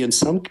you'll see in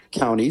some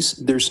counties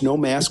there's no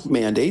mask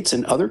mandates.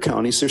 In other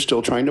counties, they're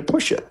still trying to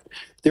push it.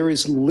 There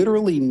is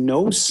literally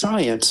no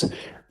science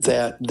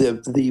that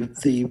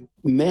the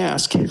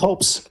mask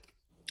helps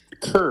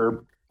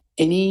curb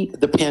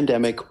the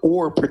pandemic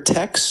or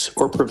protects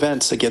or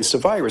prevents against a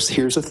virus.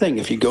 Here's the thing.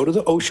 If you go to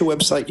the OSHA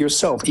website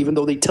yourself, even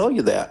though they tell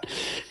you that,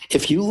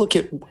 if you look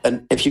at,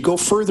 if you go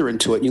further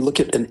into it and you look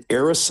at an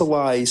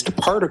aerosolized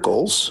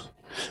particles,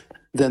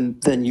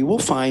 then you will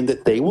find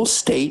that they will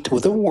state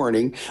with a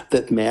warning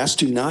that masks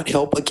do not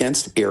help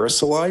against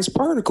aerosolized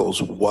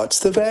particles. What's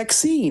the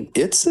vaccine?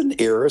 It's an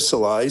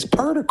aerosolized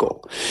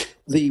particle.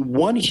 The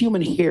one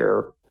human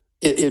hair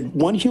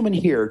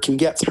can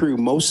get through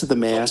most of the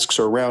masks,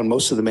 or around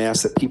most of the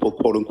masks that people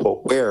quote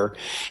unquote wear.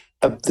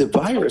 The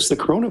virus, the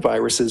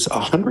coronavirus, is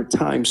 100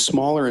 times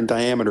smaller in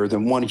diameter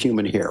than one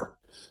human hair.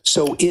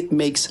 So it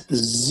makes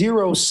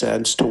zero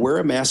sense to wear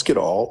a mask at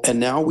all. And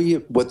now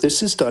what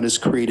this has done is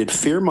created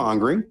fear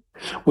mongering,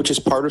 which is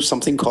part of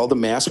something called the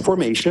mass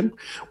formation,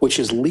 which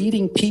is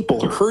leading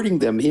people, hurting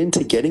them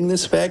into getting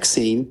this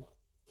vaccine.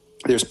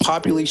 There's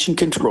population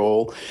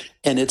control,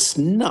 and it's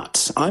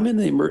nuts. I'm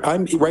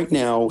right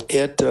now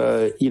at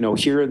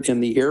here in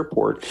the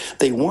airport.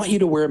 They want you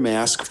to wear a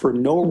mask for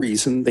no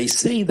reason. They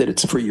say that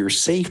it's for your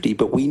safety,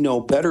 but we know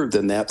better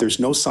than that. There's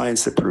no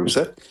science that proves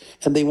it,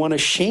 and they want to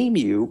shame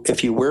you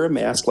if you wear a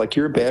mask like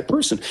you're a bad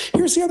person.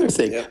 Here's the other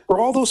thing: for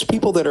all those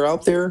people that are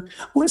out there,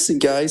 listen,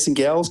 guys and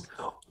gals.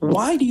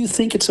 Why do you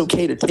think it's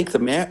okay to take the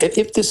mask?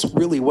 If this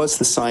really was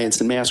the science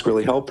and masks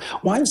really help,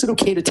 why is it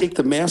okay to take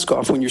the mask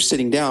off when you're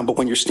sitting down, but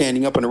when you're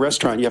standing up in a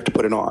restaurant, you have to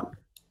put it on?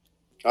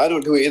 I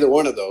don't do either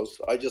one of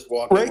those. I just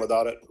walk in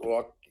without it,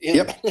 walk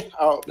in,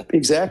 out.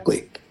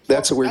 Exactly.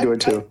 That's what we're doing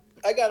too.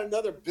 I got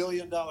another $1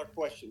 billion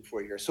question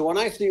for you. So when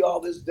I see all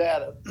this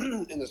data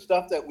and the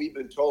stuff that we've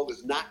been told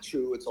is not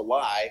true, it's a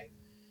lie.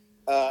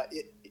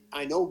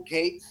 I know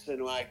Gates,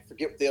 and I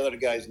forget the other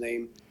guy's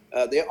name,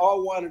 they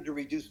all wanted to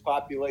reduce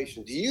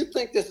population. Do you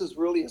think this is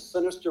really a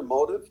sinister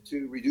motive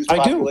to reduce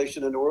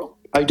population in the world?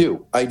 I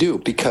do,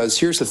 because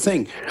here's the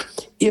thing.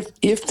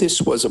 If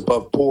this was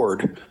above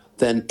board,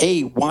 then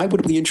why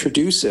would we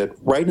introduce it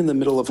right in the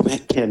middle of a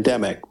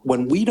pandemic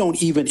when we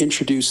don't even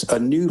introduce a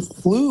new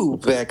flu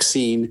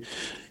vaccine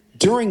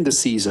during the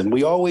season?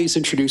 We always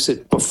introduce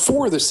it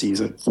before the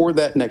season, for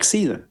that next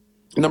season.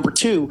 Number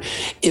two,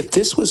 if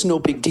this was no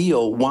big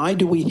deal, why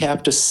do we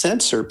have to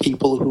censor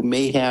people who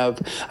may have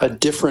a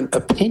different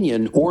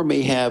opinion or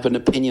may have an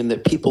opinion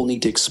that people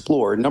need to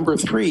explore? Number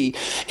three,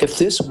 if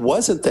this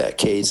wasn't that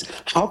case,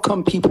 how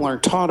come people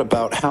aren't taught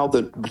about how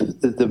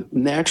the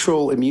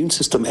natural immune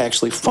system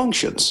actually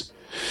functions?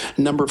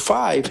 Number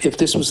five, if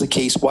this was the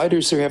case, why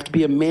does there have to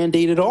be a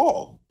mandate at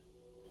all?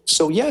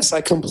 So yes,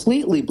 I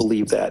completely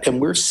believe that. And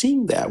we're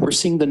seeing that. We're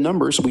seeing the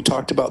numbers. We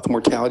talked about the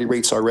mortality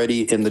rates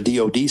already in the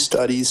DOD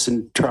studies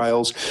and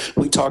trials.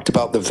 We talked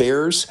about the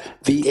VAERS,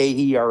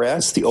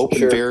 VAERS, the open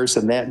Sure. VAERS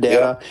and that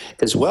data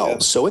as well.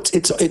 Yep. So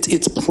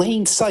it's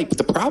plain sight. But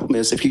the problem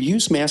is if you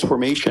use mass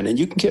formation and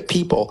you can get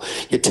people,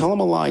 you tell them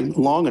a lie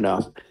long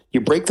enough, you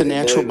break the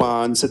natural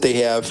bonds that they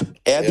have,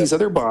 add these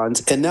other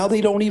bonds, and now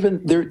they don't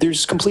even, they're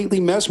just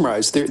completely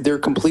mesmerized. They're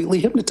completely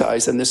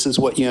hypnotized, and this is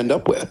what you end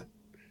up with.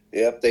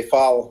 Yep, they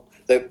follow.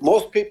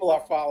 Most people are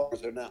followers;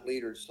 they're not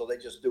leaders, so they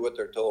just do what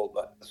they're told.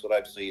 But that's what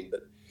I've seen.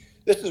 But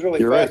this is really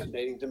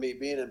fascinating to me,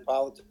 being in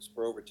politics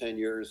for over 10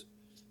 years,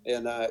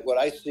 and what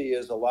I see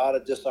is a lot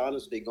of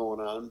dishonesty going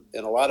on,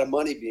 and a lot of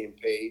money being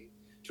paid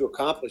to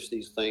accomplish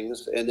these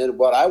things. And then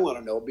what I want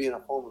to know, being a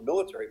former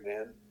military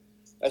man,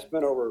 I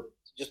spent over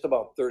just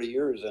about 30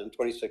 years and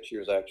 26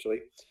 years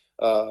actually.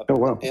 Oh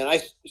wow! And I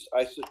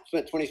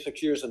spent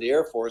 26 years in the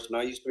Air Force, and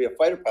I used to be a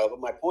fighter pilot. But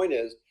my point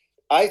is,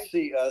 I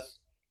see us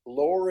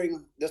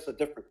lowering, this is a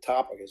different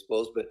topic, I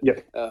suppose, but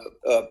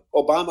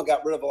Obama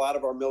got rid of a lot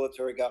of our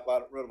military, rid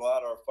of a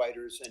lot of our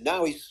fighters, and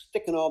now he's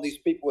sticking all these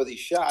people with these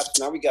shots.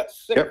 Now we got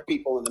sick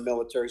people in the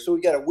military, so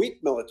we got a weak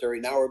military.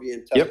 Now we're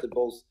being tested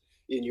both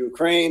in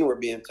Ukraine, we're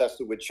being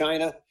tested with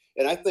China,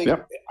 and I think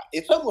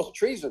it's almost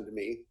treason to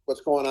me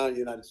what's going on in the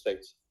United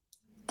States.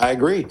 I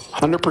agree,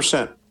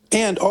 100%.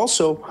 And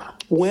also,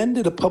 when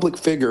did a public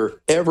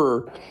figure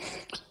ever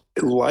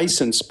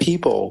license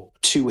people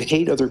to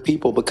hate other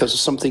people because of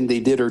something they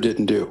did or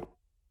didn't do,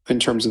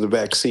 in terms of the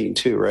vaccine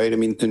too, right? I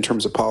mean, in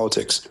terms of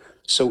politics.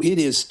 So it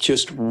is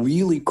just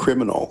really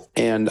criminal.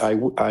 And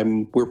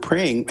we're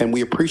praying, and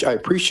I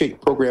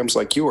appreciate programs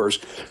like yours,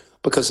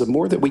 because the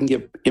more that we can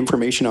give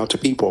information out to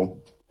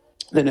people,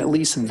 then at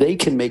least they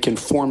can make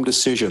informed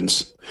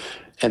decisions.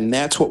 And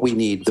that's what we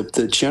need.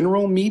 The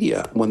general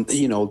media, when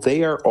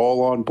they are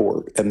all on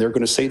board, and they're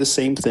going to say the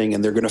same thing,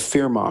 and they're going to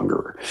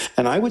fearmonger.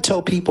 And I would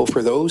tell people,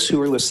 for those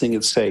who are listening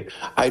and say,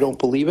 I don't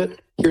believe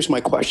it, here's my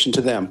question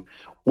to them.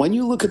 When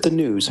you look at the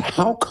news,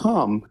 how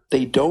come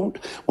they don't,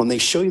 when they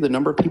show you the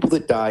number of people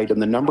that died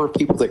and the number of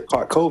people that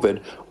caught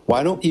COVID,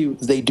 why don't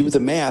they do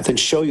the math and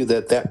show you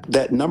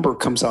that number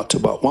comes out to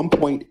about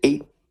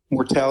 1.8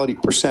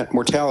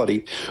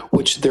 mortality,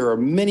 which there are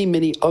many,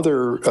 many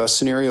other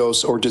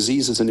scenarios or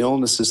diseases and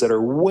illnesses that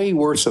are way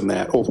worse than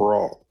that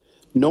overall.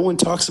 No one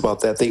talks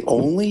about that. They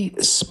only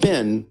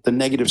spin the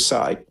negative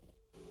side.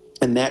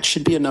 And that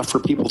should be enough for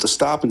people to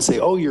stop and say,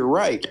 oh, you're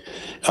right.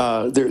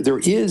 There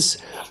is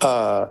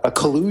a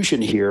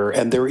collusion here,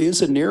 and there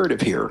is a narrative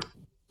here.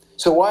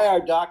 So why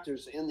are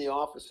doctors in the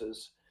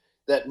offices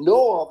that know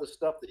all the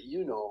stuff that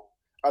you know,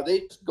 are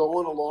they just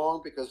going along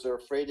because they're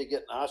afraid of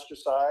getting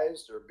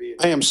ostracized or being?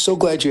 I am so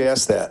glad you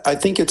asked that. I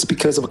think it's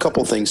because of a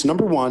couple of things.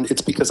 Number one,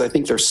 it's because I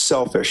think they're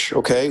selfish,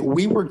 okay?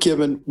 We gave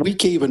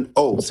an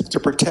oath to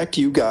protect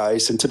you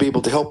guys and to be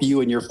able to help you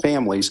and your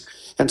families.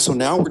 And so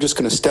now we're just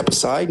going to step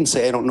aside and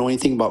say, I don't know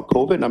anything about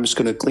COVID, and I'm just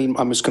going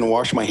to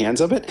wash my hands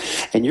of it.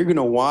 And you're going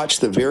to watch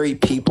the very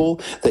people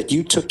that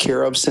you took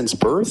care of since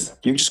birth,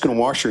 you're just going to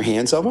wash your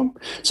hands of them.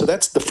 So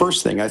that's the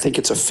first thing. I think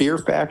it's a fear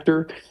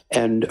factor,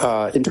 and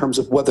in terms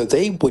of whether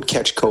they would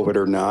catch COVID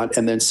or not.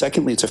 And then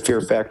secondly, it's a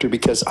fear factor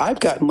because I've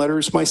gotten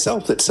letters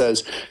myself that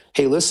says,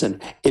 hey, listen,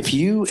 if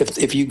you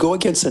go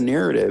against a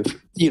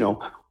narrative,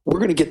 we're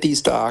going to get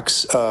these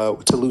docs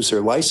to lose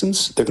their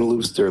license. They're going to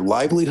lose their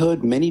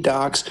livelihood. Many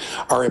docs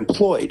are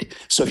employed.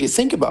 So if you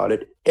think about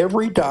it,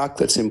 every doc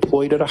that's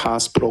employed at a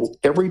hospital,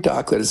 every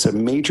doc that is a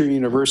major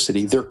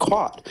university, they're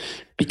caught,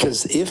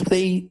 because if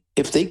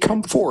they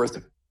come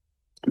forth,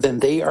 then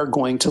they are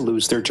going to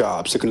lose their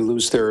jobs. They're going to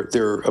lose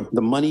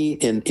the money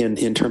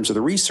in terms of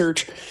the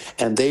research,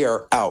 and they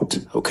are out.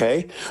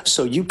 Okay,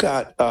 so you've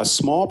got a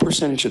small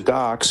percentage of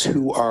docs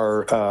who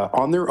are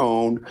on their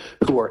own,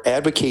 who are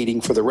advocating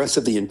for the rest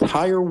of the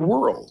entire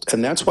world,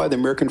 and that's why the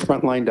American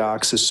Frontline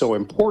docs is so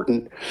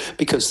important,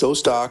 because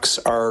those docs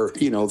are,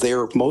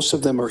 most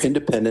of them are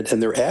independent and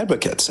they're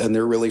advocates and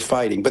they're really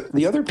fighting. But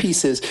the other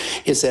piece is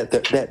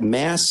that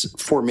mass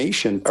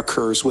formation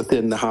occurs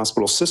within the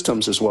hospital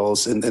systems as well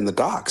as in the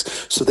docs.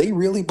 So they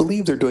really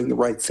believe they're doing the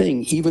right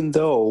thing, even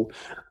though,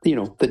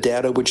 the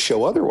data would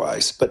show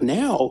otherwise. But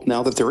now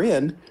that they're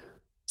in,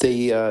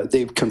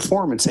 they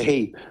conform and say,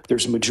 hey,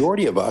 there's a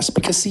majority of us,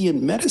 because see,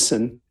 in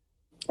medicine,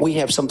 we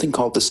have something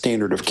called the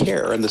standard of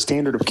care. And the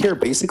standard of care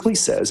basically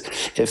says,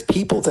 if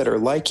people that are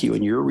like you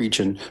in your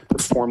region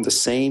perform the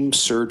same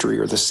surgery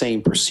or the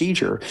same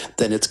procedure,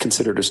 then it's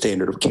considered a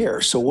standard of care.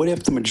 So what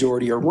if the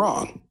majority are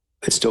wrong?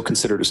 It's still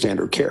considered a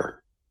standard of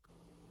care.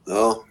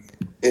 Oh,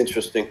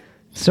 interesting.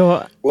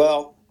 So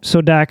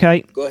Doc,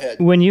 go ahead.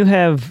 When you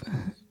have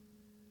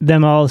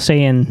them all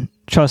saying,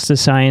 trust the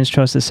science,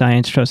 trust the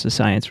science, trust the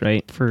science,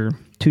 right, for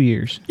 2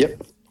 years.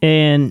 Yep.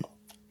 And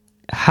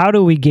how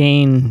do we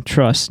gain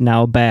trust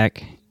now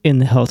back in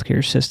the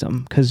healthcare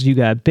system? Because you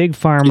got big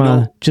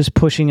pharma just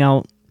pushing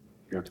out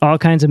all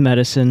kinds of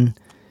medicine,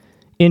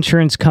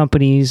 insurance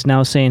companies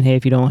now saying, hey,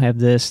 if you don't have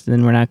this,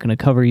 then we're not going to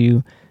cover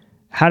you.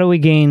 How do we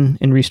gain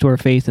and restore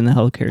faith in the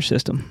healthcare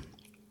system?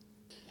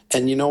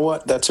 And you know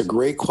what? That's a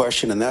great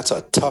question, and that's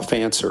a tough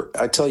answer.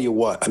 I tell you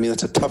what, I mean,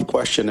 that's a tough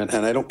question, and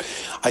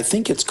I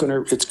think it's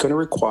gonna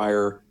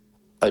require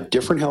a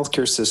different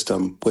healthcare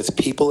system with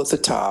people at the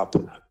top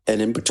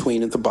and in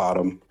between at the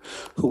bottom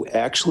who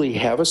actually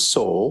have a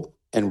soul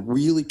and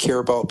really care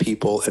about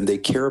people, and they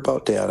care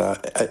about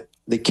data,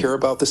 they care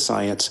about the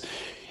science.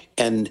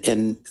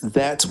 And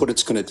that's what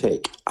it's going to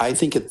take. I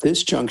think at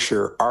this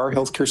juncture, our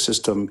healthcare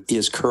system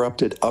is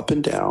corrupted up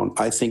and down.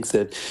 I think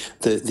that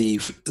the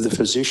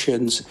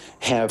physicians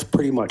have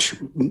pretty much,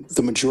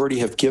 the majority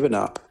have given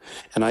up.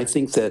 And I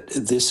think that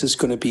this is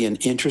going to be an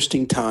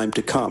interesting time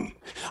to come.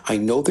 I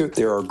know that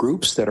there are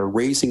groups that are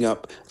raising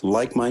up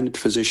like-minded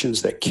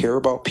physicians that care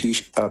about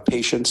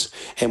patients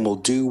and will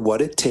do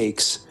what it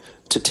takes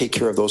to take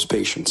care of those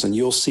patients. And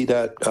you'll see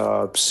that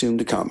soon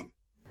to come.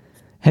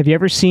 Have you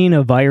ever seen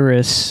a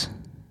virus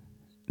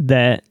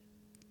that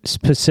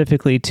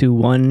specifically to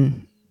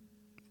one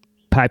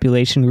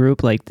population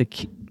group, like the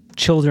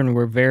children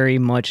were very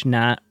much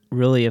not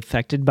really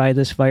affected by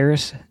this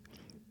virus,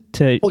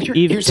 to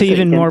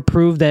even more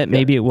prove that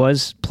maybe it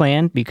was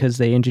planned because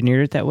they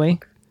engineered it that way?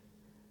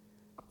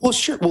 Well,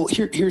 sure. Well,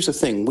 here's the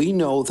thing. We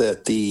know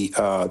that the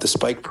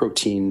spike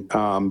protein,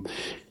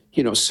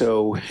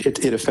 so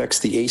it affects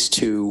the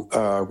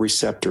ACE2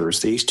 receptors.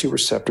 The ACE2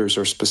 receptors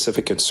are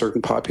specific in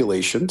certain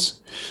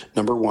populations,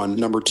 number one.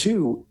 Number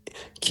two,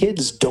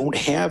 kids don't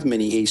have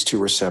many ACE2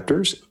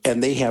 receptors,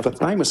 and they have a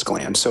thymus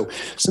gland. So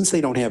since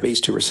they don't have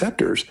ACE2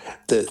 receptors,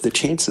 the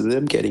chance of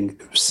them getting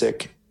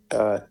sick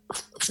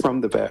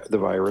from the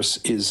virus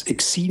is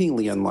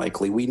exceedingly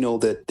unlikely. We know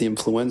that the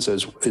influenza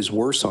is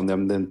worse on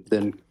them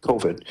than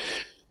COVID.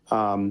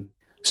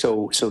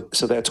 So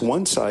that's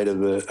one side of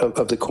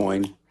the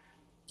coin.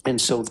 And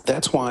so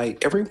that's why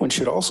everyone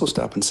should also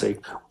stop and say,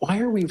 why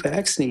are we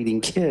vaccinating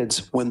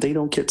kids when they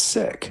don't get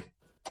sick,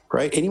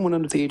 right? Anyone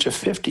under the age of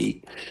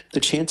 50,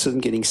 the chance of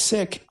them getting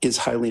sick is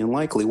highly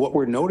unlikely. What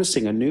we're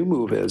noticing a new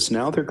move is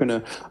now they're going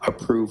to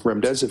approve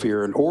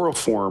remdesivir, an oral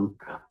form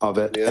of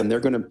it. Yeah. And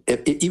they're going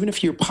to, even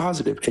if you're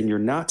positive and you're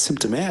not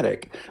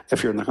symptomatic,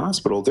 if you're in the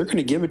hospital, they're going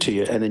to give it to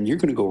you. And then you're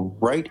going to go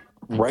right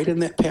in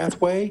that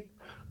pathway.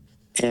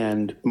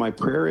 And my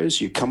prayer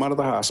is you come out of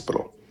the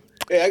hospital.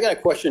 Hey, I got a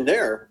question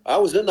there. I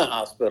was in the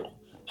hospital.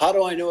 How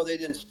do I know they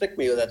didn't stick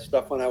me with that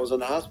stuff when I was in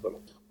the hospital?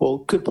 Well,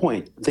 good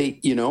point. They,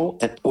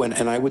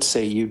 and I would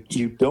say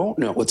you don't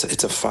know. It's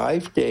a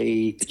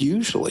 5-day,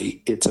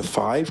 usually it's a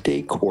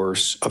 5-day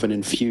course of an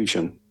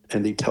infusion,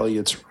 and they tell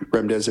you it's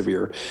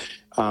remdesivir.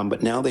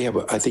 But now they have,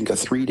 I think, a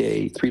 3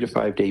 to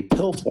 5 day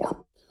pill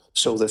form.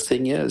 So the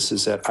thing is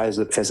that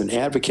as an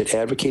advocate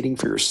advocating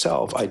for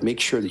yourself, I'd make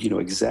sure that you know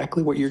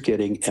exactly what you're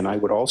getting. And I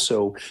would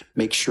also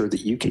make sure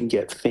that you can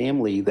get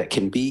family that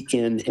can be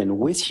in and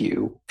with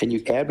you, and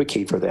you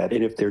advocate for that.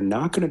 And if they're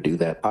not going to do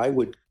that,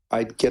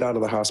 I'd get out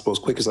of the hospital as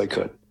quick as I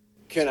could.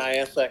 Can I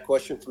ask that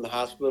question from the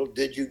hospital?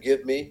 Did you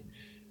give me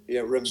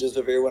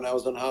remdesivir when I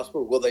was in the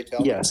hospital? Will they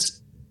tell me? Yes.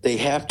 They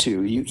have to.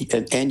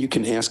 And you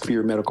can ask for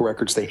your medical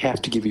records. They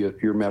have to give you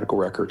your medical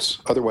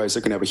records. Otherwise,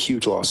 they're going to have a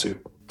huge lawsuit.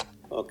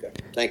 Okay,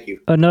 thank you.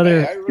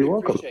 Another, I really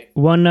appreciate it.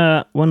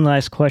 One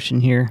last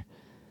question here.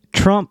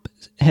 Trump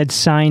had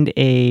signed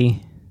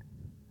a,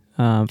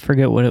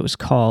 forget what it was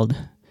called,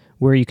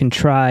 where you can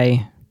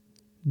try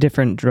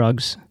different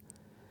drugs.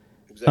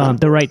 Exactly.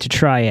 The Right to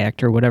Try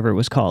Act, or whatever it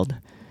was called.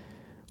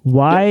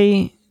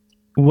 Why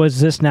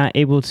was this not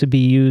able to be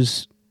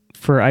used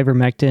for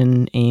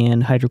ivermectin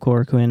and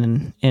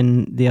hydrochloroquine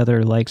and the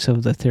other likes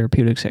of the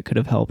therapeutics that could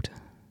have helped?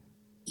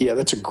 Yeah,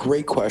 that's a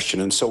great question.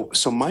 And so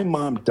my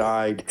mom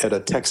died at a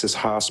Texas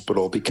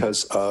hospital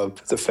because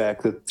of the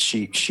fact that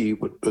she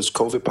was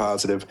COVID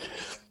positive,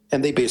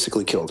 and they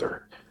basically killed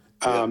her.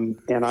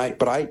 Yeah.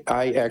 But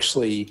I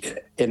actually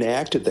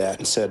enacted that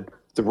and said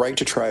the right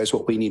to try is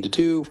what we need to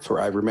do for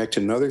ivermectin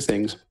and other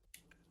things.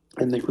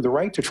 And the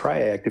Right to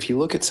Try Act, if you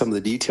look at some of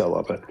the detail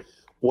of it,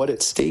 what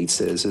it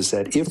states is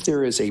that if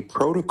there is a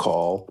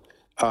protocol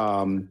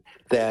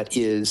that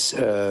is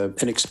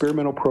an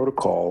experimental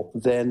protocol,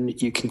 then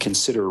you can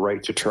consider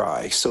right to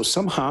try. So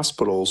some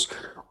hospitals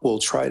will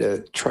try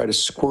to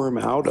squirm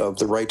out of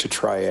the Right to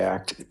Try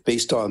Act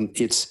based on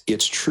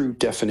its true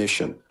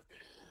definition.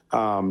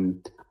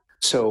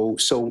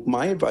 So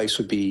my advice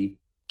would be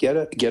get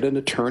an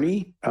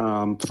attorney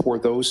for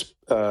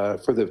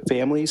the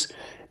families.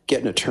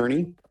 Get an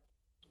attorney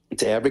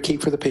to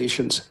advocate for the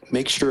patients.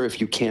 Make sure, if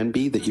you can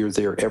be, that you're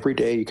there every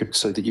day,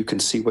 so that you can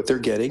see what they're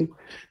getting,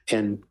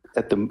 and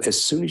as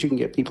soon as you can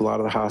get people out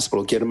of the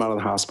hospital, get them out of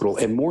the hospital.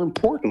 And more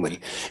importantly,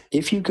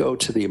 if you go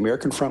to the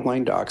American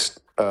Frontline Docs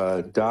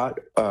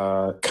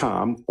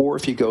 .com, or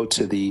if you go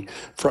to the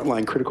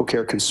Frontline Critical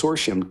Care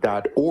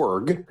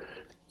Consortium.org,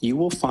 you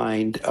will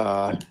find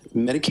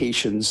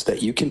medications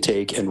that you can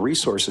take and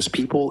resources.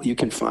 You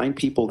can find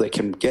people that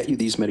can get you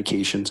these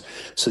medications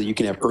so that you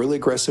can have early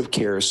aggressive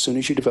care as soon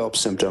as you develop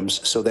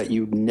symptoms, so that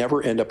you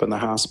never end up in the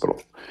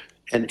hospital.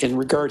 And in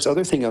regards,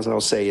 other thing else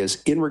I'll say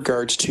is in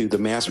regards to the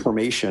mass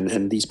formation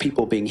and these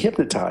people being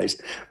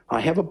hypnotized,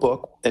 I have a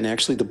book, and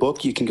actually the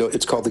book you can go,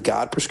 it's called The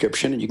God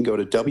Prescription, and you can go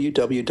to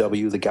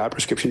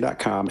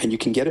www.thegodprescription.com and you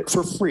can get it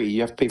for free.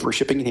 You have to pay for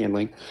shipping and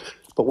handling.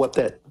 But what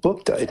that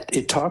book does,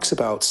 it talks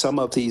about some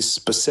of these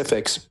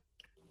specifics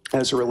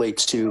as it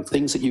relates to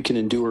things that you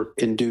can do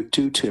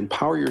to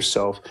empower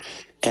yourself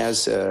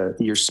as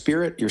your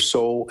spirit, your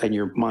soul, and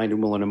your mind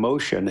and will and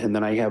emotion. And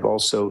then I have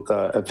also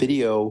a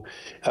video,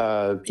 and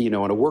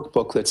a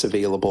workbook that's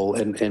available.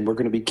 And we're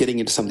going to be getting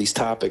into some of these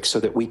topics so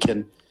that we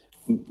can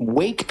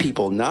wake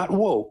people, not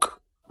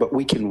woke, but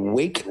we can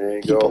wake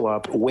people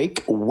up,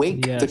 wake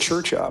the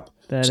church up,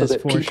 so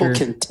that people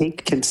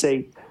can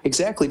say,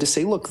 exactly, to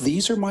say, look,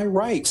 these are my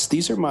rights.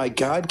 These are my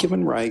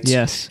God-given rights.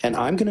 Yes. And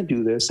I'm going to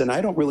do this, and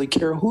I don't really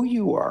care who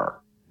you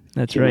are.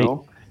 That's right.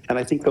 And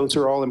I think those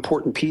are all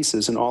important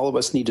pieces, and all of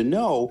us need to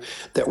know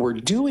that we're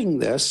doing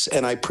this.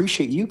 And I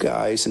appreciate you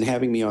guys and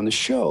having me on the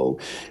show,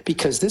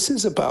 because this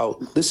is about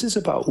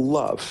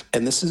love,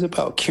 and this is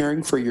about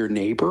caring for your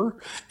neighbor,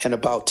 and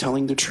about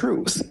telling the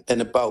truth,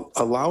 and about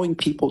allowing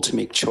people to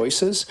make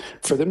choices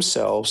for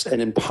themselves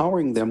and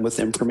empowering them with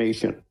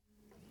information.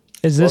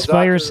 Is this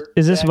virus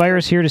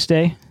here to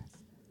stay?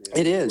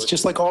 It is,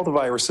 just like all the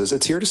viruses.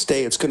 It's here to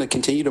stay. It's going to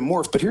continue to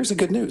morph. But here's the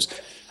good news.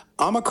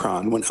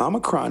 When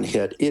Omicron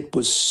hit, it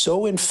was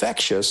so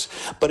infectious,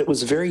 but it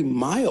was very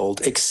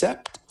mild,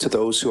 except to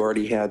those who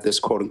already had this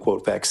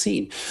quote-unquote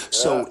vaccine.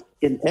 So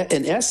in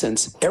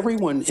essence,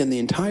 everyone in the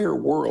entire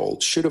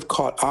world should have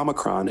caught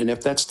Omicron. And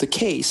if that's the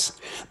case,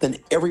 then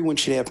everyone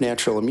should have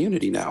natural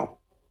immunity now.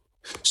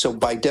 So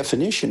by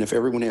definition, if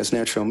everyone has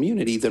natural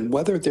immunity, then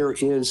whether there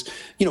is,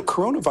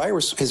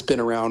 coronavirus has been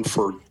around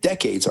for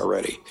decades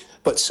already.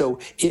 But so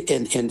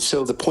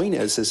the point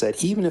is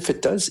that even if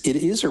it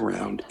is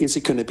around, is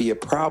it going to be a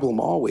problem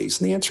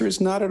always? And the answer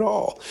is not at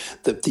all.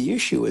 The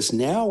issue is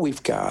now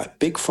we've got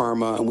big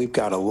pharma, and we've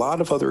got a lot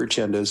of other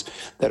agendas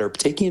that are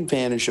taking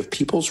advantage of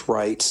people's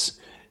rights,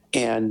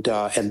 and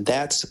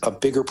that's a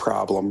bigger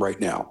problem right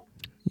now.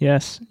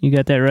 Yes, you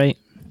got that right.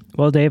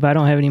 Well, Dave, I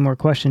don't have any more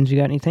questions. You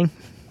got anything?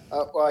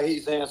 Well,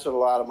 he's answered a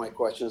lot of my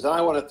questions, and I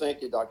want to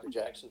thank you, Dr.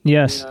 Jackson, for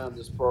being on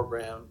this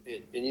program.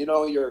 And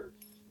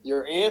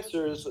your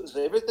answers,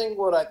 everything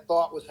what I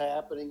thought was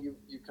happening,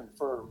 you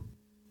confirmed,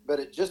 but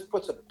it just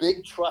puts a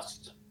big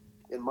trust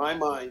in my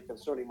mind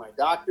concerning my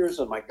doctors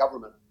and my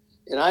government.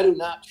 And I do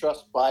not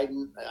trust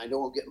Biden. I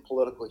know I'm getting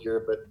political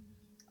here, but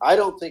I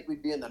don't think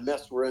we'd be in the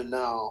mess we're in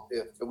now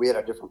if we had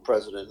a different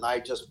president. And I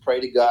just pray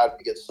to God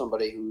to get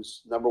somebody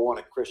who's, number one,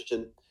 a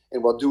Christian,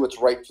 and will do what's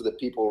right for the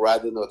people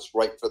rather than what's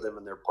right for them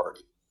and their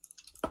party.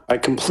 I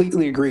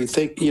completely agree.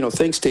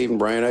 Thanks, Dave and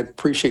Brian. I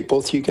appreciate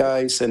both you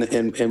guys. And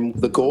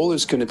the goal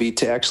is going to be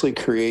to actually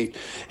create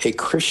a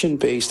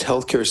Christian-based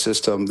healthcare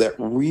system that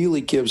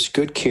really gives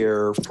good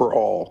care for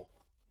all.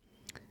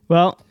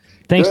 Well,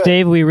 thanks,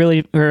 Good.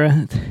 Dave.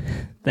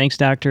 Thanks,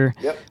 Doctor.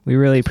 Yep. We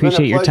really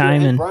appreciate your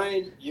time. And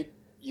Brian,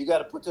 you got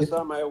to put this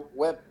on my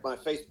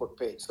Facebook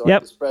page, so yep, I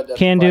can spread that.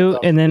 Can do,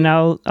 and then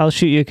I'll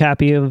shoot you a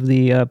copy of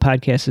the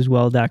podcast as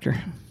well,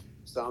 Doctor.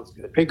 Sounds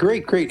good. Hey,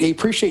 great. Hey,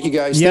 appreciate you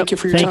guys. Yep. Thank you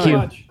for your time.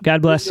 Thank you.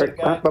 God bless.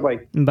 Bye-bye.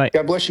 Bye.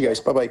 God bless you guys.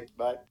 Bye-bye.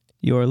 Bye.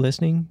 You're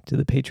listening to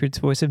the Patriot's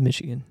Voice of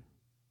Michigan.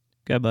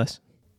 God bless.